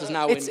audience is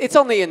now it's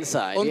on the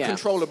inside,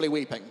 uncontrollably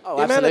weeping. Oh,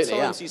 the amount of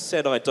absolutely, times he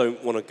said, I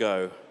don't want to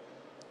go,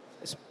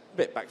 it's a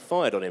bit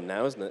backfired on him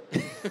now, isn't it?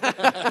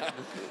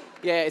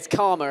 Yeah, it's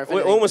karma.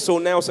 We're almost all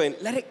now saying,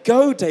 let it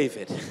go,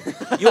 David.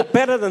 You're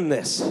better than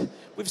this.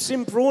 We've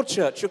seen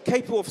Broadchurch. You're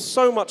capable of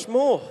so much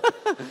more.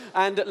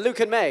 And Luke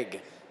and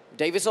Meg,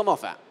 Davies or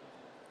Moffat?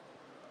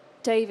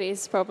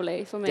 Davies,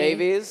 probably, for me.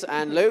 Davies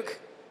and Luke?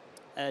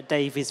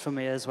 Davies for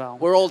me as well.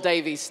 We're all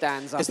Davies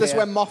stands up Is this here.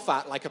 when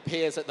Moffat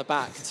appears at the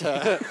back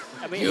to...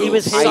 I mean, he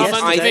was here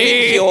I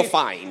think you're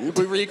fine.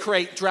 We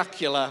recreate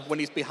Dracula when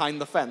he's behind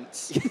the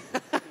fence.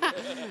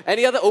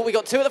 Any other? Oh, we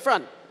got two at the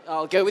front.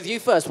 I'll go with you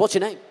first. What's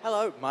your name?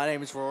 Hello, my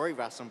name is Rory,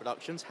 Rasson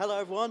Productions. Hello,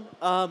 everyone.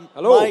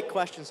 Hello. My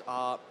questions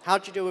are, how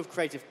do you deal with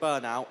creative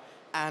burnout?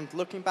 And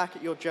looking back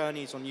at your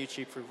journeys on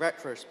YouTube through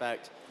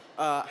retrospect,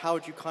 how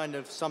would you kind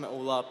of sum it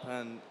all up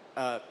and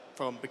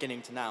from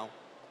beginning to now?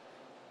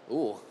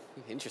 Ooh,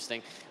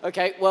 interesting.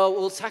 Okay, well,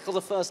 we'll tackle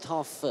the first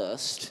half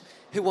first.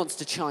 Who wants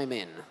to chime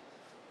in?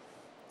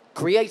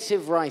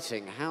 Creative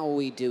writing, how are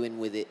we doing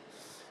with it?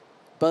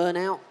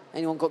 Burnout?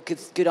 Anyone got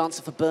good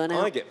answer for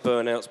burnout? I get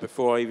burnouts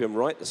before I even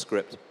write the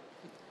script.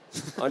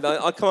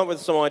 I come up with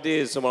some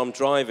ideas, so when I'm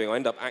driving, I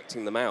end up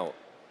acting them out.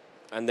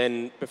 And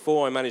then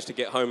before I manage to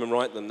get home and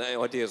write them, that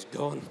idea's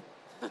gone.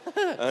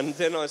 And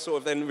then I sort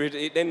of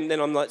then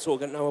I'm like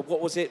sort of going, no,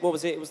 what was it? What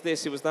was it? It was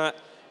this, it was that.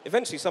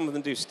 Eventually some of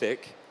them do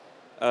stick.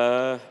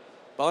 But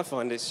I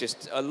find it's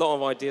just a lot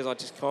of ideas I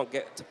just can't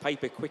get to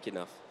paper quick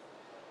enough.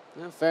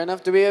 No, fair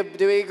enough. Do we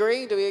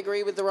agree? Do we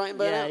agree with the writing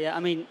burnout? Yeah. I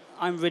mean,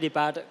 I'm really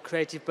bad at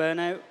creative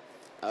burnout.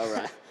 All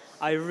right.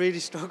 I really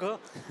struggle.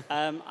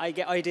 I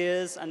get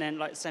ideas, and then,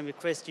 like same with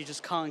Chris, you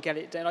just can't get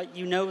it done. Like,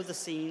 you know the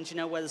scenes, you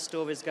know where the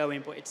story's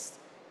going, but it's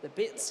the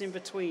bits in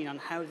between on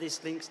how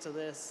this links to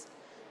this.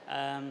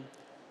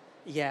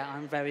 Yeah,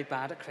 I'm very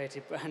bad at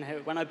creative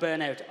burnout. When I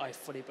burn out, I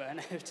fully burn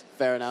out.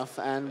 Fair enough.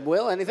 And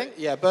Will, anything?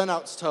 Yeah,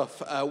 burnout's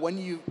tough.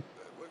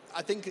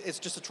 I think it's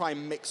just to try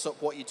and mix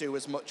up what you do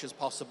as much as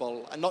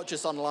possible, and not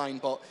just online,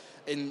 but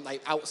in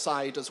like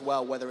outside as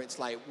well, whether it's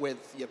like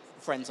with your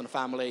friends and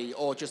family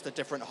or just a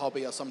different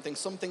hobby or something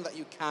that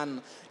you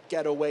can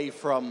get away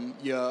from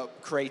your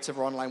creative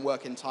or online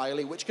work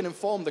entirely, which can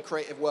inform the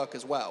creative work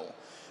as well.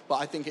 But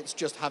I think it's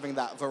just having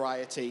that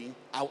variety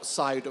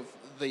outside of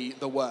the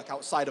work,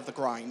 outside of the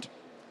grind.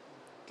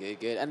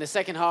 Good. And the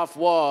second half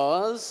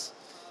was...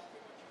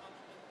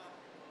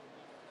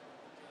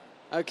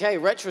 Okay,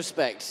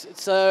 retrospect.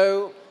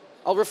 So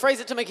I'll rephrase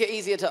it to make it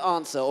easier to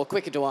answer or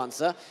quicker to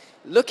answer.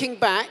 Looking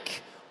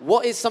back,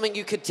 what is something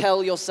you could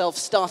tell yourself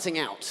starting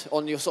out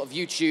on your sort of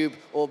YouTube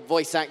or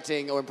voice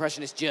acting or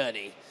impressionist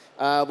journey?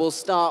 We'll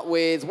start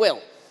with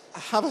Will.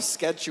 Have a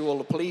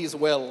schedule, please,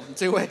 Will.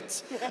 Do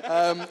it.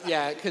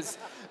 Yeah, because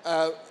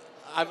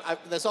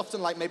there's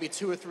often like maybe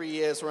 2 or 3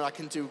 years where I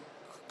can do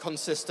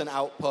consistent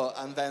output,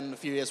 and then a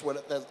few years where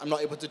I'm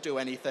not able to do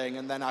anything,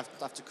 and then I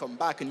have to come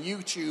back. And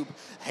YouTube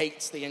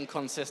hates the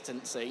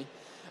inconsistency.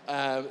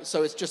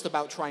 So it's just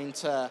about trying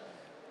to,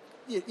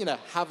 you know,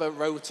 have a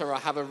rota or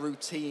have a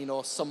routine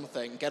or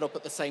something. Get up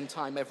at the same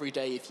time every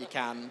day if you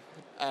can.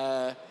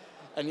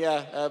 And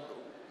yeah,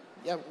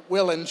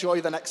 we'll enjoy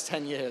the next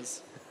 10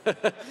 years.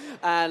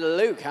 And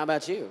Luke, how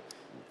about you?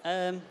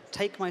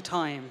 Take my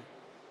time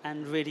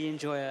and really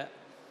enjoy it.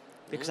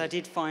 Because I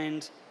did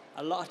find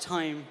a lot of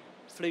time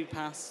flew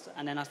past,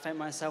 and then I found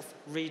myself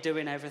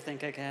redoing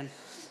everything again.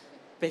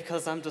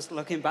 Because I'm just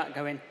looking back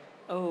going,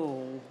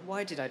 oh,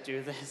 why did I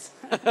do this?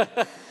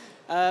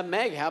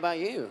 Meg, how about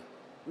you?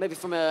 Maybe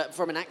from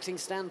an acting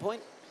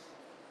standpoint?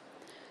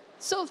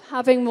 Sort of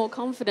having more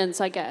confidence,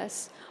 I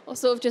guess. Or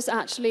sort of just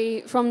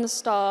actually, from the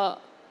start,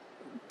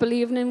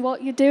 believing in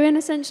what you're doing,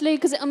 essentially.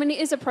 Because, I mean, it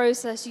is a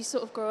process. You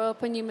sort of grow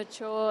up and you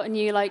mature and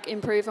you, like,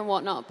 improve and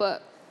whatnot.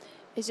 But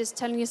it's just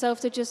telling yourself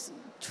to just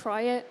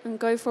try it and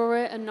go for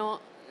it and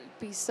not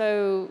be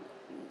so,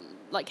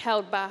 like,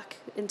 held back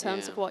in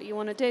terms of what you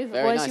want to do. Very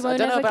Otherwise, nice. you won't I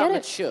don't know ever about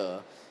get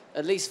mature,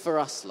 at least for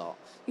us lot.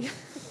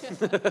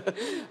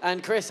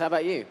 And Chris, how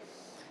about you?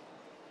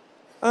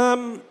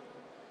 I've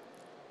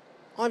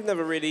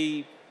never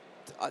really...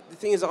 the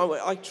thing is,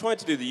 I tried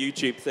to do the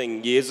YouTube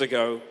thing years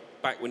ago,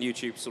 back when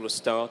YouTube sort of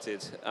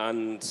started,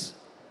 and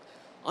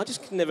I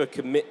just could never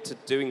commit to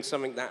doing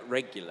something that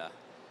regular.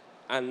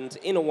 And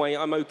in a way,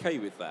 I'm okay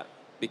with that,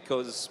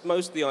 because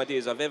most of the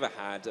ideas I've ever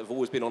had have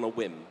always been on a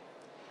whim.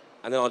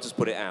 And then I'll just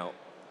put it out.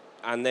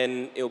 And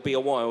then it'll be a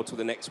while till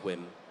the next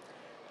whim.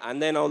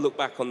 And then I'll look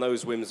back on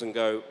those whims and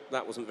go,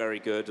 that wasn't very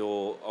good,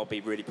 or I'll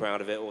be really proud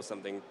of it, or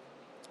something.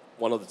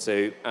 One of the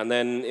two. And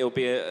then it'll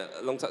be a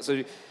long time.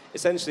 So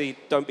essentially,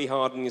 don't be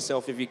hard on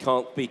yourself if you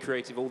can't be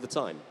creative all the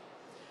time.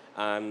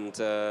 And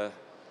that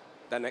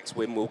next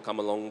whim will come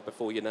along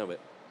before you know it.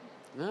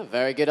 Oh,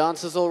 very good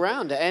answers all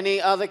round. Any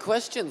other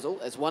questions? Oh,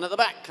 there's one at the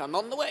back. I'm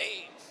on the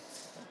way.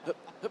 Hup,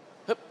 hup,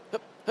 hup,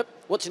 hup, hup.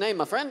 What's your name,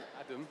 my friend?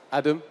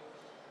 Adam.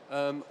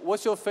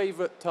 What's your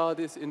favourite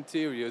TARDIS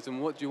interiors, and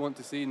what do you want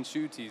to see in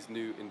Shooty's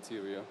new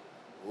interior?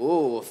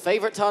 Ooh,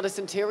 favourite TARDIS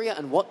interior,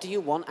 and what do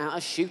you want out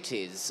of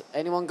Shooties?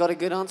 Anyone got a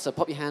good answer?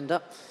 Pop your hand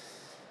up.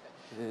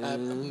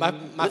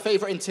 My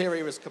favourite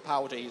interior is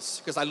Capaldi's,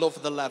 because I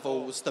love the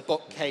levels, the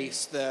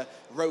bookcase, the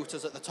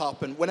rotors at the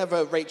top, and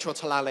whenever Rachel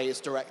Talalay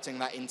is directing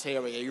that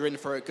interior, you're in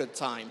for a good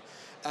time.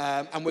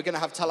 And we're going to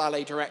have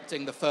Talalay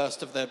directing the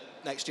first of the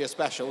next year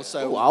special.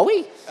 So, ooh, are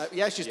we?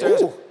 Yeah, she's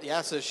doing. Ooh.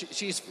 Yeah, so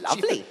she's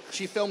lovely.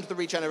 She filmed the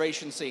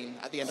regeneration scene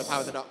at the end of Power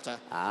of the Doctor.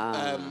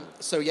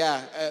 So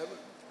yeah,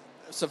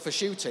 so for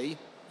Shooty,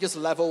 just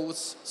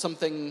levels,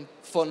 something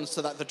fun,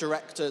 so that the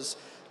directors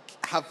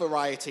have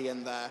variety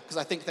in there, because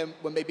I think they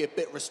were maybe a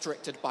bit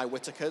restricted by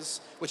Whittaker's,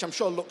 which I'm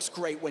sure looks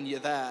great when you're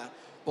there,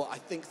 but I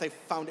think they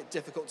found it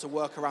difficult to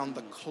work around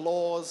the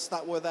claws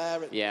that were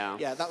there. Yeah.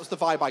 Yeah, that was the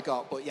vibe I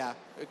got, but yeah,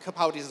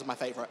 Capaldi's is my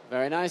favourite.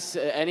 Very nice.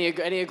 Any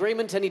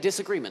agreement, any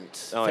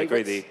disagreement? Oh, I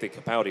agree. Favourites? The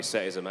Capaldi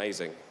set is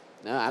amazing.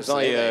 No,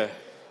 absolutely. I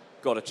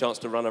got a chance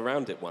to run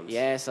around it once.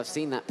 Yes, I've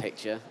seen that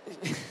picture.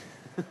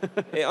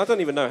 I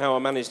don't even know how I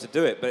managed to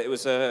do it, but it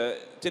was... did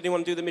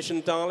anyone do the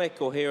Mission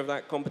Dalek or hear of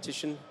that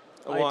competition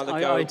a while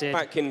ago? I did.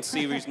 Back in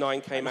Series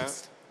 9 came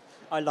out.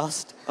 I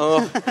lost.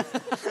 Oh.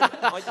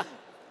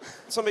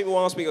 Some people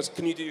asked me,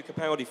 can you do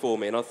Capaldi for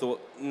me? And I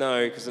thought,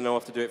 no, because I know I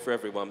have to do it for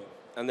everyone.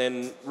 And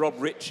then Rob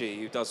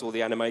Ritchie, who does all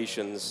the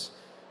animations,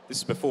 this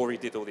is before he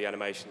did all the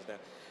animations now,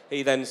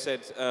 he then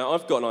said,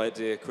 I've got an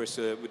idea, Chris,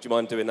 would you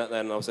mind doing that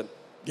then? And I said,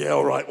 yeah,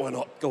 all right, why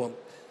not? Go on.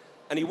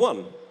 And he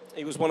won.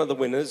 He was one of the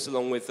winners,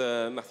 along with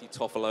Matthew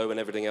Toffolo and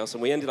everything else.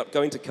 And we ended up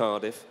going to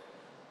Cardiff.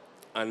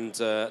 And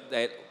out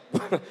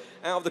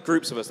of the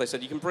groups of us, they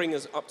said, you can bring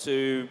us up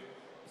to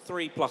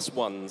 3 +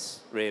 1s,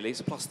 really.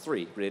 It's a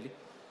 +3, really.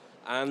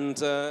 And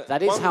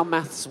that is how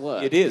maths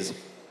work. It is.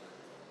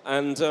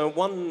 And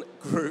one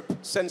group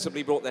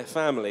sensibly brought their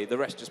family, the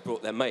rest just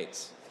brought their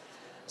mates.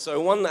 So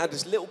one had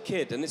this little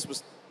kid, and this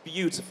was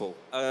beautiful.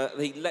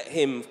 They let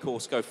him, of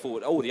course, go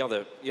forward. All the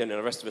other,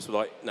 the rest of us were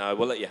like, no,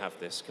 we'll let you have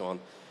this, come on.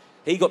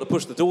 He got to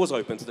push the doors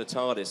open to the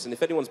TARDIS, and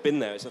if anyone's been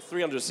there, it's a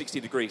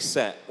 360-degree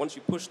set. Once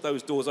you push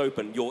those doors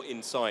open, you're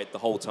inside the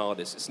whole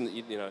TARDIS. It's,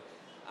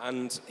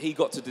 and he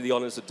got to do the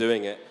honours of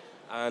doing it,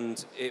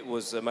 and it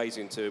was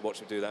amazing to watch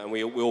him do that, and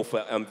we all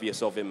felt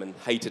envious of him and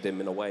hated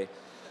him in a way.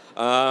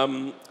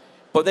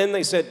 But then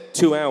they said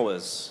 2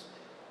 hours,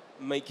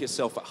 make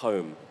yourself at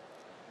home.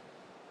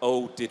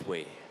 Oh, did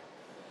we?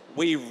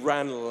 We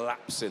ran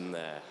laps in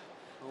there.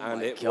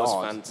 And it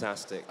was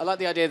fantastic. I like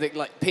the idea that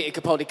like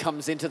Peter Capaldi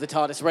comes into the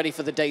TARDIS ready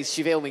for the day's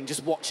filming,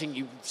 just watching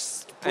you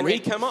sprint. And he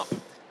came up.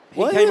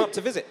 He came up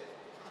to visit.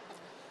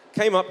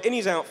 Came up in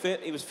his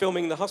outfit. He was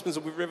filming the Husbands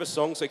of River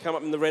song, so he came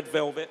up in the red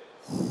velvet.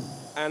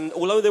 And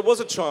although there was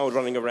a child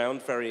running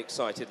around very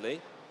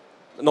excitedly,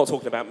 not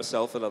talking about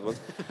myself, in other words,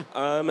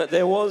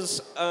 there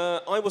was,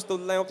 I was the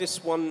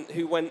loudest one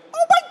who went,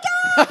 "Oh my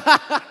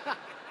God!"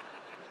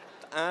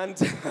 and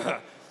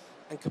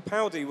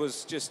Capaldi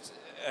was just,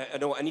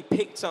 and he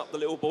picked up the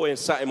little boy and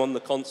sat him on the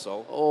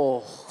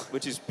console,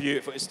 which is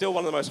beautiful. It's still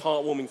one of the most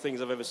heartwarming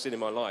things I've ever seen in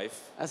my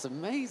life. That's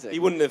amazing. He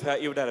would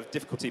have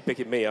difficulty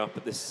picking me up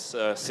at this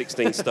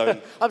 16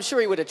 stone. I'm sure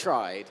he would have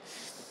tried.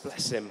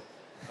 Bless him.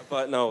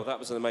 But no, that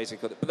was an amazing.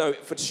 But no,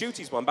 for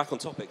Shooty's one, back on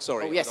topic.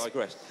 Sorry, Oh, yes. I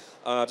digress.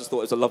 I just thought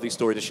it was a lovely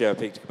story to share with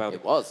Peter Capaldi.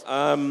 It was.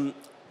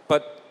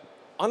 But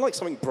I like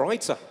something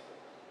brighter.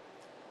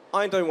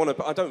 I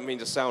don't mean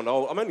to sound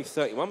old. I'm only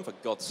 31, for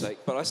God's sake,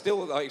 but I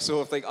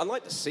still think I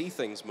like to see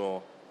things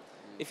more.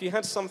 If you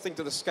had something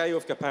to the scale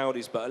of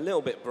Capaldi's, but a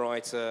little bit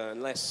brighter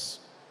and less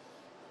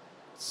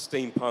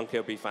steampunk, it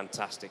would be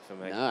fantastic for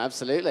me. No,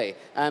 absolutely.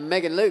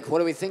 Meg and Luke,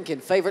 what are we thinking?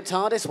 Favourite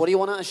TARDIS? What do you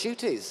want out of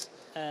Shooties?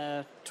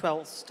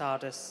 12th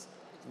TARDIS.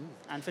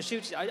 And for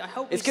Shooties, I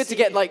hope It's we good to see-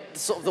 get like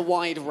sort of the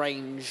wide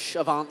range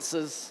of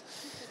answers.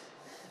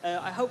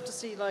 I hope to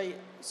see like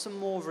some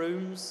more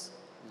rooms,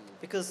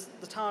 because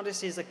the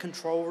TARDIS is a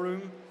control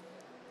room.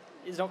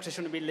 The Doctor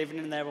shouldn't be living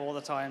in there all the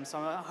time, so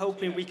I'm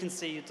hoping we can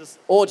see just.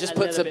 Or just a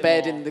puts a little bit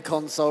bed more. in the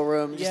console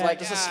room. Just Yeah, like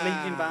just a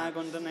sleeping bag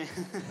underneath.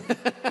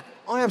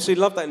 I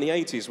absolutely loved that in the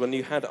 80s when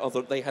they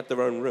had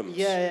their own rooms.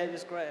 Yeah, it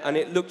was great. And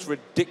it looked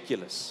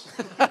ridiculous.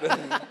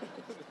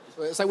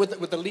 So with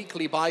the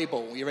Leakley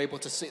Bible, you're able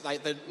to see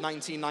like the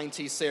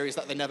 1990s series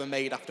that they never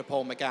made after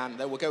Paul McGann.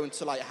 They were going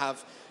to like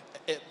have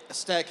a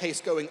staircase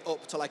going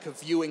up to like a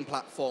viewing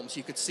platform, so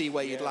you could see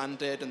where you'd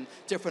landed and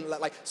different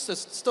like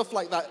stuff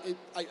like that.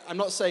 I'm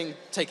not saying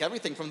take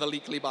everything from the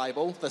Leakley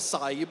Bible, the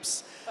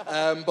Sibes,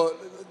 but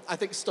I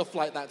think stuff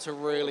like that to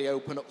really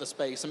open up the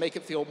space and make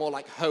it feel more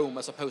like home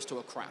as opposed to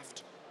a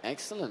craft.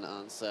 Excellent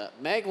answer.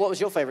 Meg, what was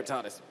your favourite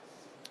TARDIS?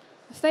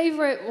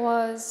 Favourite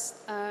was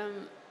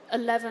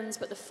 11's,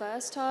 but the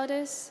first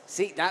TARDIS.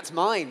 See, that's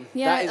mine.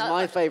 Yeah, that is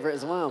my favourite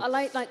as well. I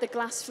like the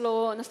glass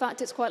floor and the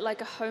fact it's quite like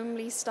a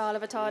homely style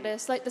of a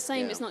TARDIS. Like the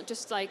same, Yeah. it's not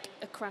just like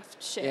a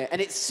craft ship. Yeah, and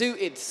it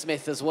suited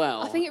Smith as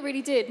well. I think it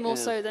really did, more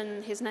Yeah. so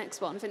than his next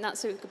one. I think that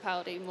suited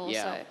Capaldi more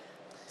Yeah. so.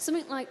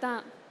 Something like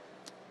that,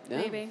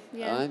 maybe.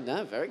 Yeah.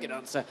 No, very good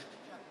answer.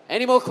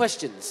 Any more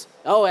questions?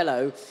 Oh,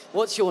 hello.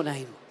 What's your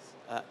name?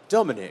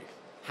 Dominic.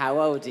 How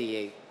old are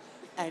you?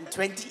 I'm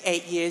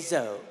 28 years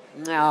old.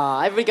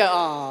 Ah, here we go.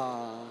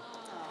 Ah.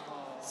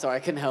 Sorry, I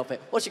couldn't help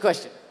it. What's your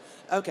question?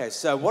 Okay,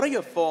 so what are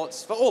your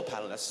thoughts, for all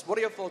panelists, what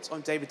are your thoughts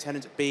on David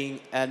Tennant being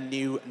a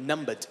new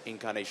numbered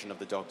incarnation of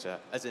the Doctor?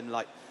 As in,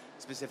 like,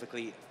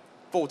 specifically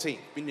 14,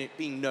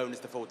 being known as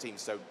the 14th,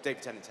 so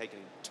David Tennant taking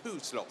 2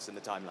 slots in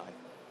the timeline.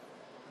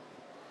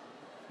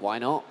 Why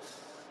not?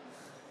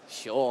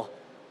 Sure.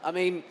 I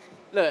mean,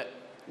 look,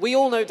 we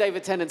all know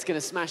David Tennant's going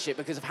to smash it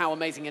because of how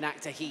amazing an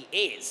actor he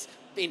is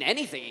in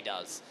anything he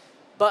does.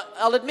 But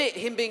I'll admit,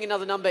 him being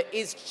another number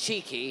is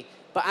cheeky.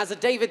 But as a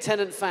David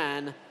Tennant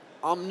fan,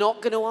 I'm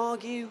not going to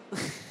argue.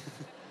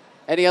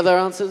 Any other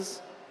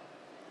answers?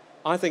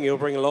 I think he'll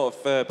bring a lot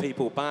of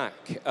people back.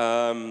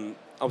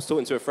 I was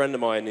talking to a friend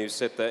of mine who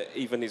said that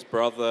even his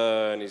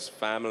brother and his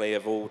family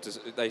have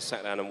they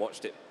sat down and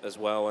watched it as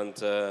well, and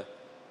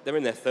they're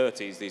in their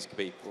 30s, these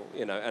people,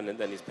 you know, and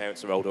then his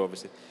parents are older,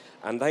 obviously.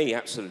 And they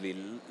absolutely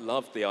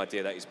love the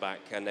idea that he's back,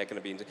 and they're going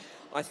to be into.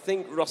 I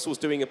think Russell's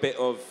doing a bit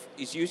of,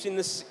 he's using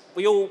this,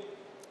 we all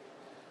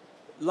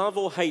love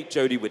or hate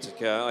Jodie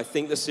Whittaker. I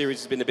think the series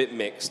has been a bit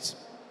mixed,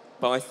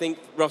 but I think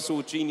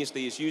Russell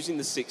geniusly is using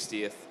the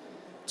 60th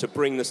to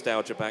bring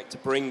nostalgia back, to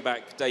bring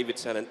back David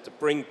Tennant, to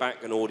bring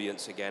back an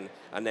audience again,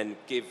 and then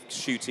give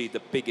Shooty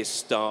the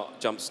biggest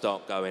jump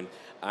start going.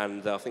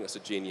 And I think that's a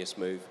genius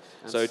move.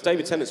 Absolutely. So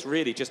David Tennant's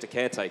really just a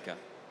caretaker,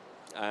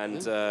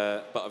 and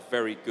but a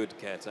very good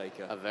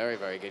caretaker. A very,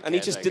 very good And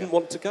he just didn't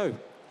want to go.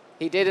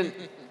 He didn't.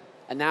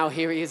 And now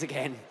here he is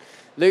again.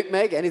 Luke,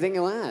 Meg, anything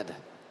you'll add?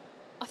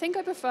 I think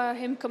I prefer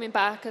him coming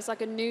back as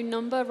like a new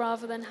number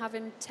rather than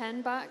having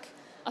 10 back.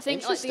 I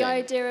think like the Interesting.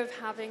 idea of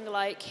having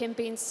like him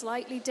being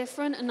slightly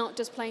different and not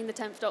just playing the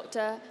 10th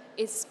Doctor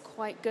is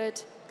quite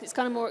good. It's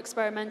kind of more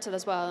experimental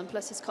as well, and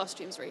plus his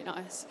costume's really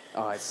nice.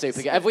 Oh, it's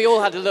super good. Have we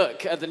all had a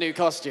look at the new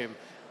costume?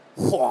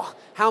 Whoa.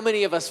 How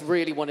many of us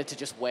really wanted to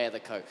just wear the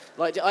coat?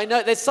 Like, I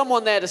know there's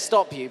someone there to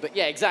stop you, but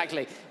yeah,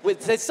 exactly.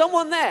 There's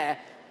someone there,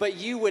 but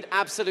you would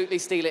absolutely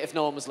steal it if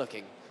no one was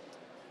looking.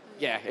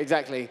 Yeah,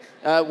 exactly.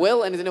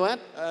 Will, anything to add?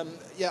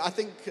 Yeah, I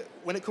think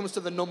when it comes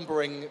to the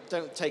numbering,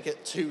 don't take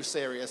it too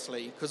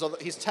seriously, because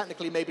he's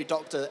technically maybe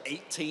Doctor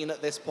 18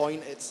 at this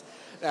point.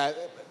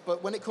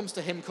 But when it comes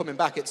to him coming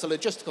back, it's a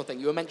logistical thing.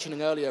 You were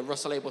mentioning earlier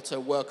Russell able to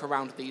work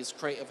around these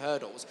creative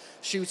hurdles.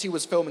 Shooty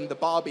was filming the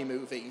Barbie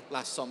movie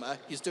last summer.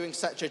 He's doing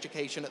sex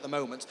education at the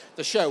moment.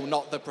 The show,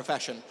 not the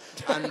profession.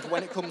 And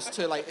when it comes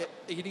to, like,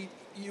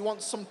 you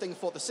want something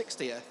for the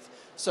 60th,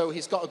 So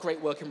he's got a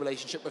great working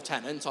relationship with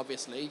Tennant,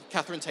 obviously.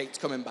 Catherine Tate's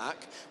coming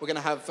back. We're going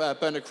to have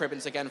Bernard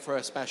Cribbins again for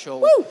a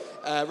special.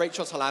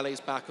 Rachel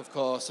Talali's back, of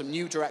course. Some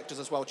new directors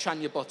as well,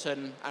 Chanya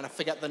Button, and I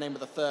forget the name of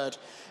the third.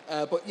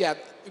 But yeah,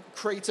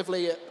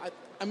 creatively,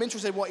 I'm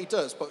interested in what he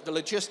does, but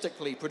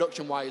logistically,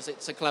 production-wise,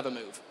 it's a clever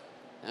move.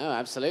 Oh,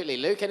 absolutely.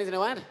 Luke, anything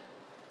to add?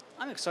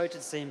 I'm excited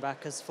to see him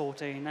back as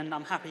 14, and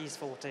I'm happy he's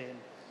 14.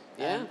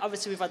 Yeah.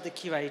 Obviously, we've had the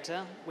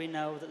curator. We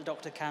know that the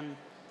Doctor can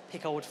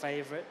pick old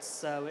favourites,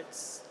 so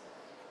it's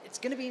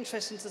going to be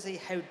interesting to see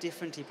how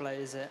different he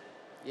plays it.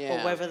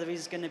 Yeah. Or whether there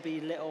is going to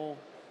be little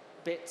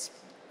bits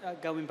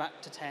going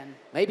back to 10.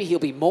 Maybe he'll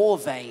be more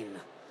vain.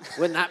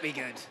 Wouldn't that be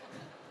good?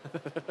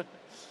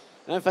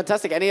 No,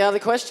 fantastic. Any other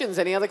questions?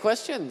 Any other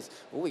questions?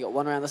 Oh, we got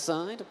one around the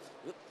side.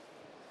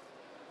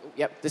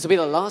 Yep, this will be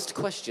the last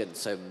question,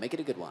 so make it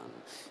a good one.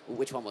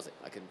 Which one was it?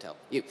 I couldn't tell.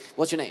 You.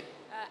 What's your name?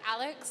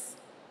 Alex,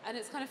 and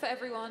it's kind of for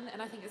everyone,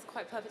 and I think it's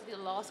quite perfect to be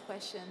the last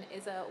question,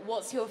 is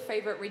what's your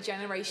favourite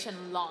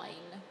regeneration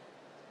line?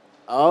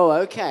 Oh,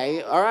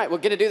 okay. All right, we're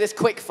going to do this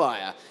quick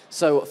fire.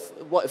 So,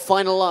 what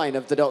final line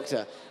of the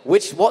Doctor?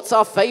 What's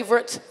our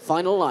favourite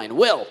final line?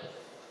 Will?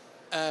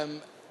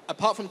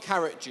 Apart from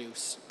carrot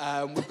juice,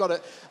 we've got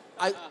a...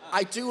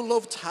 I do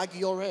love Tag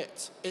You're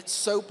It. It's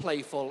so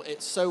playful,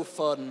 it's so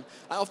fun.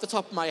 Off the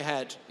top of my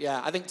head,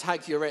 yeah, I think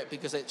Tag You're It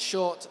because it's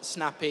short,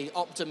 snappy,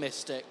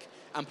 optimistic,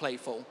 and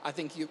playful. I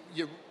think you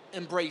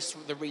embrace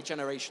the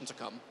regeneration to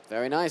come.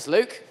 Very nice.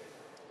 Luke?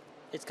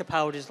 It's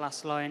Capaldi's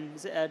last line.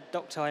 Is it,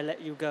 Doctor, I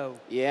let you go?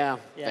 Yeah,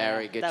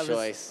 very good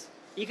choice.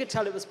 You could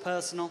tell it was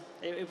personal.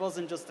 It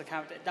wasn't just the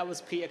character. That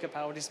was Peter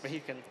Capaldi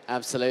speaking.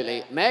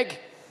 Absolutely. Meg?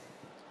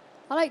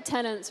 I like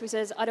Tennant's, who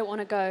says, I don't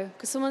want to go.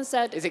 Because someone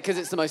said... Is it because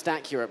it's the most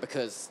accurate?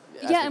 Because...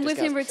 Yeah, and with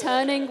him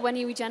returning, when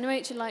he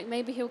regenerates, you're like,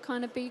 maybe he'll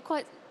kind of be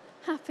quite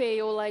happy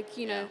or like,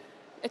 you know,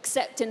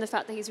 accepting the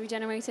fact that he's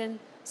regenerating.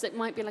 So it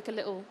might be like a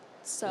little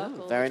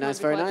circle. Oh, very nice,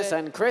 very nice.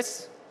 And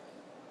Chris?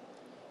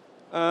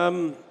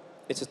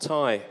 It's a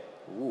tie.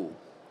 Ooh.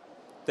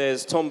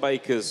 There's Tom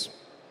Baker's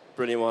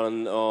brilliant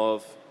one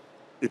of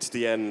it's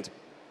the end,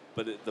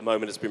 but at the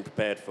moment it's been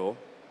prepared for.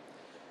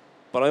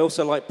 But I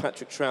also like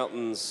Patrick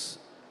Troughton's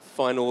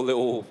final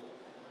little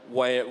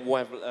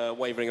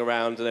wavering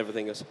around and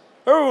everything. Goes,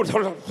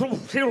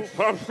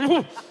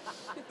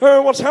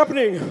 what's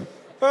happening?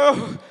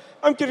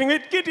 I'm getting a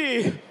bit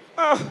giddy.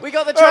 We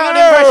got the Troughton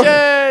impression!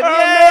 Yay!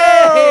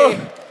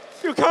 No!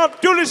 You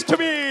can't do this to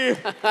me!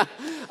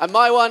 And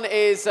my one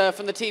is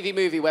from the TV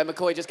movie where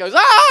McCoy just goes,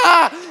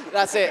 ah!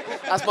 That's it.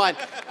 That's mine.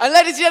 And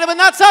ladies and gentlemen,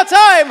 that's our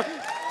time.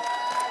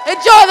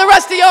 Enjoy the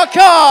rest of your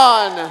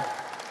con.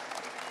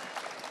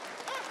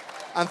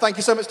 And thank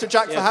you so much to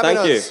Jack for having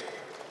us.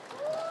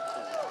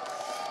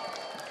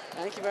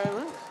 Thank you. Thank you very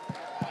much.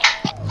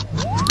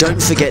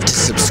 Don't forget to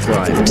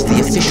subscribe to the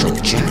official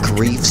Jack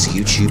Reeves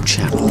YouTube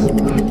channel.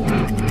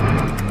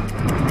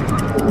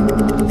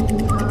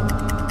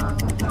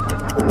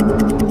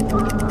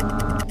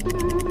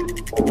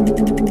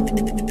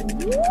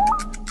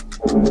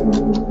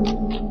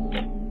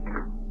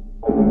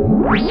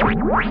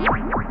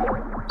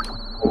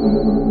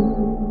 Thank you.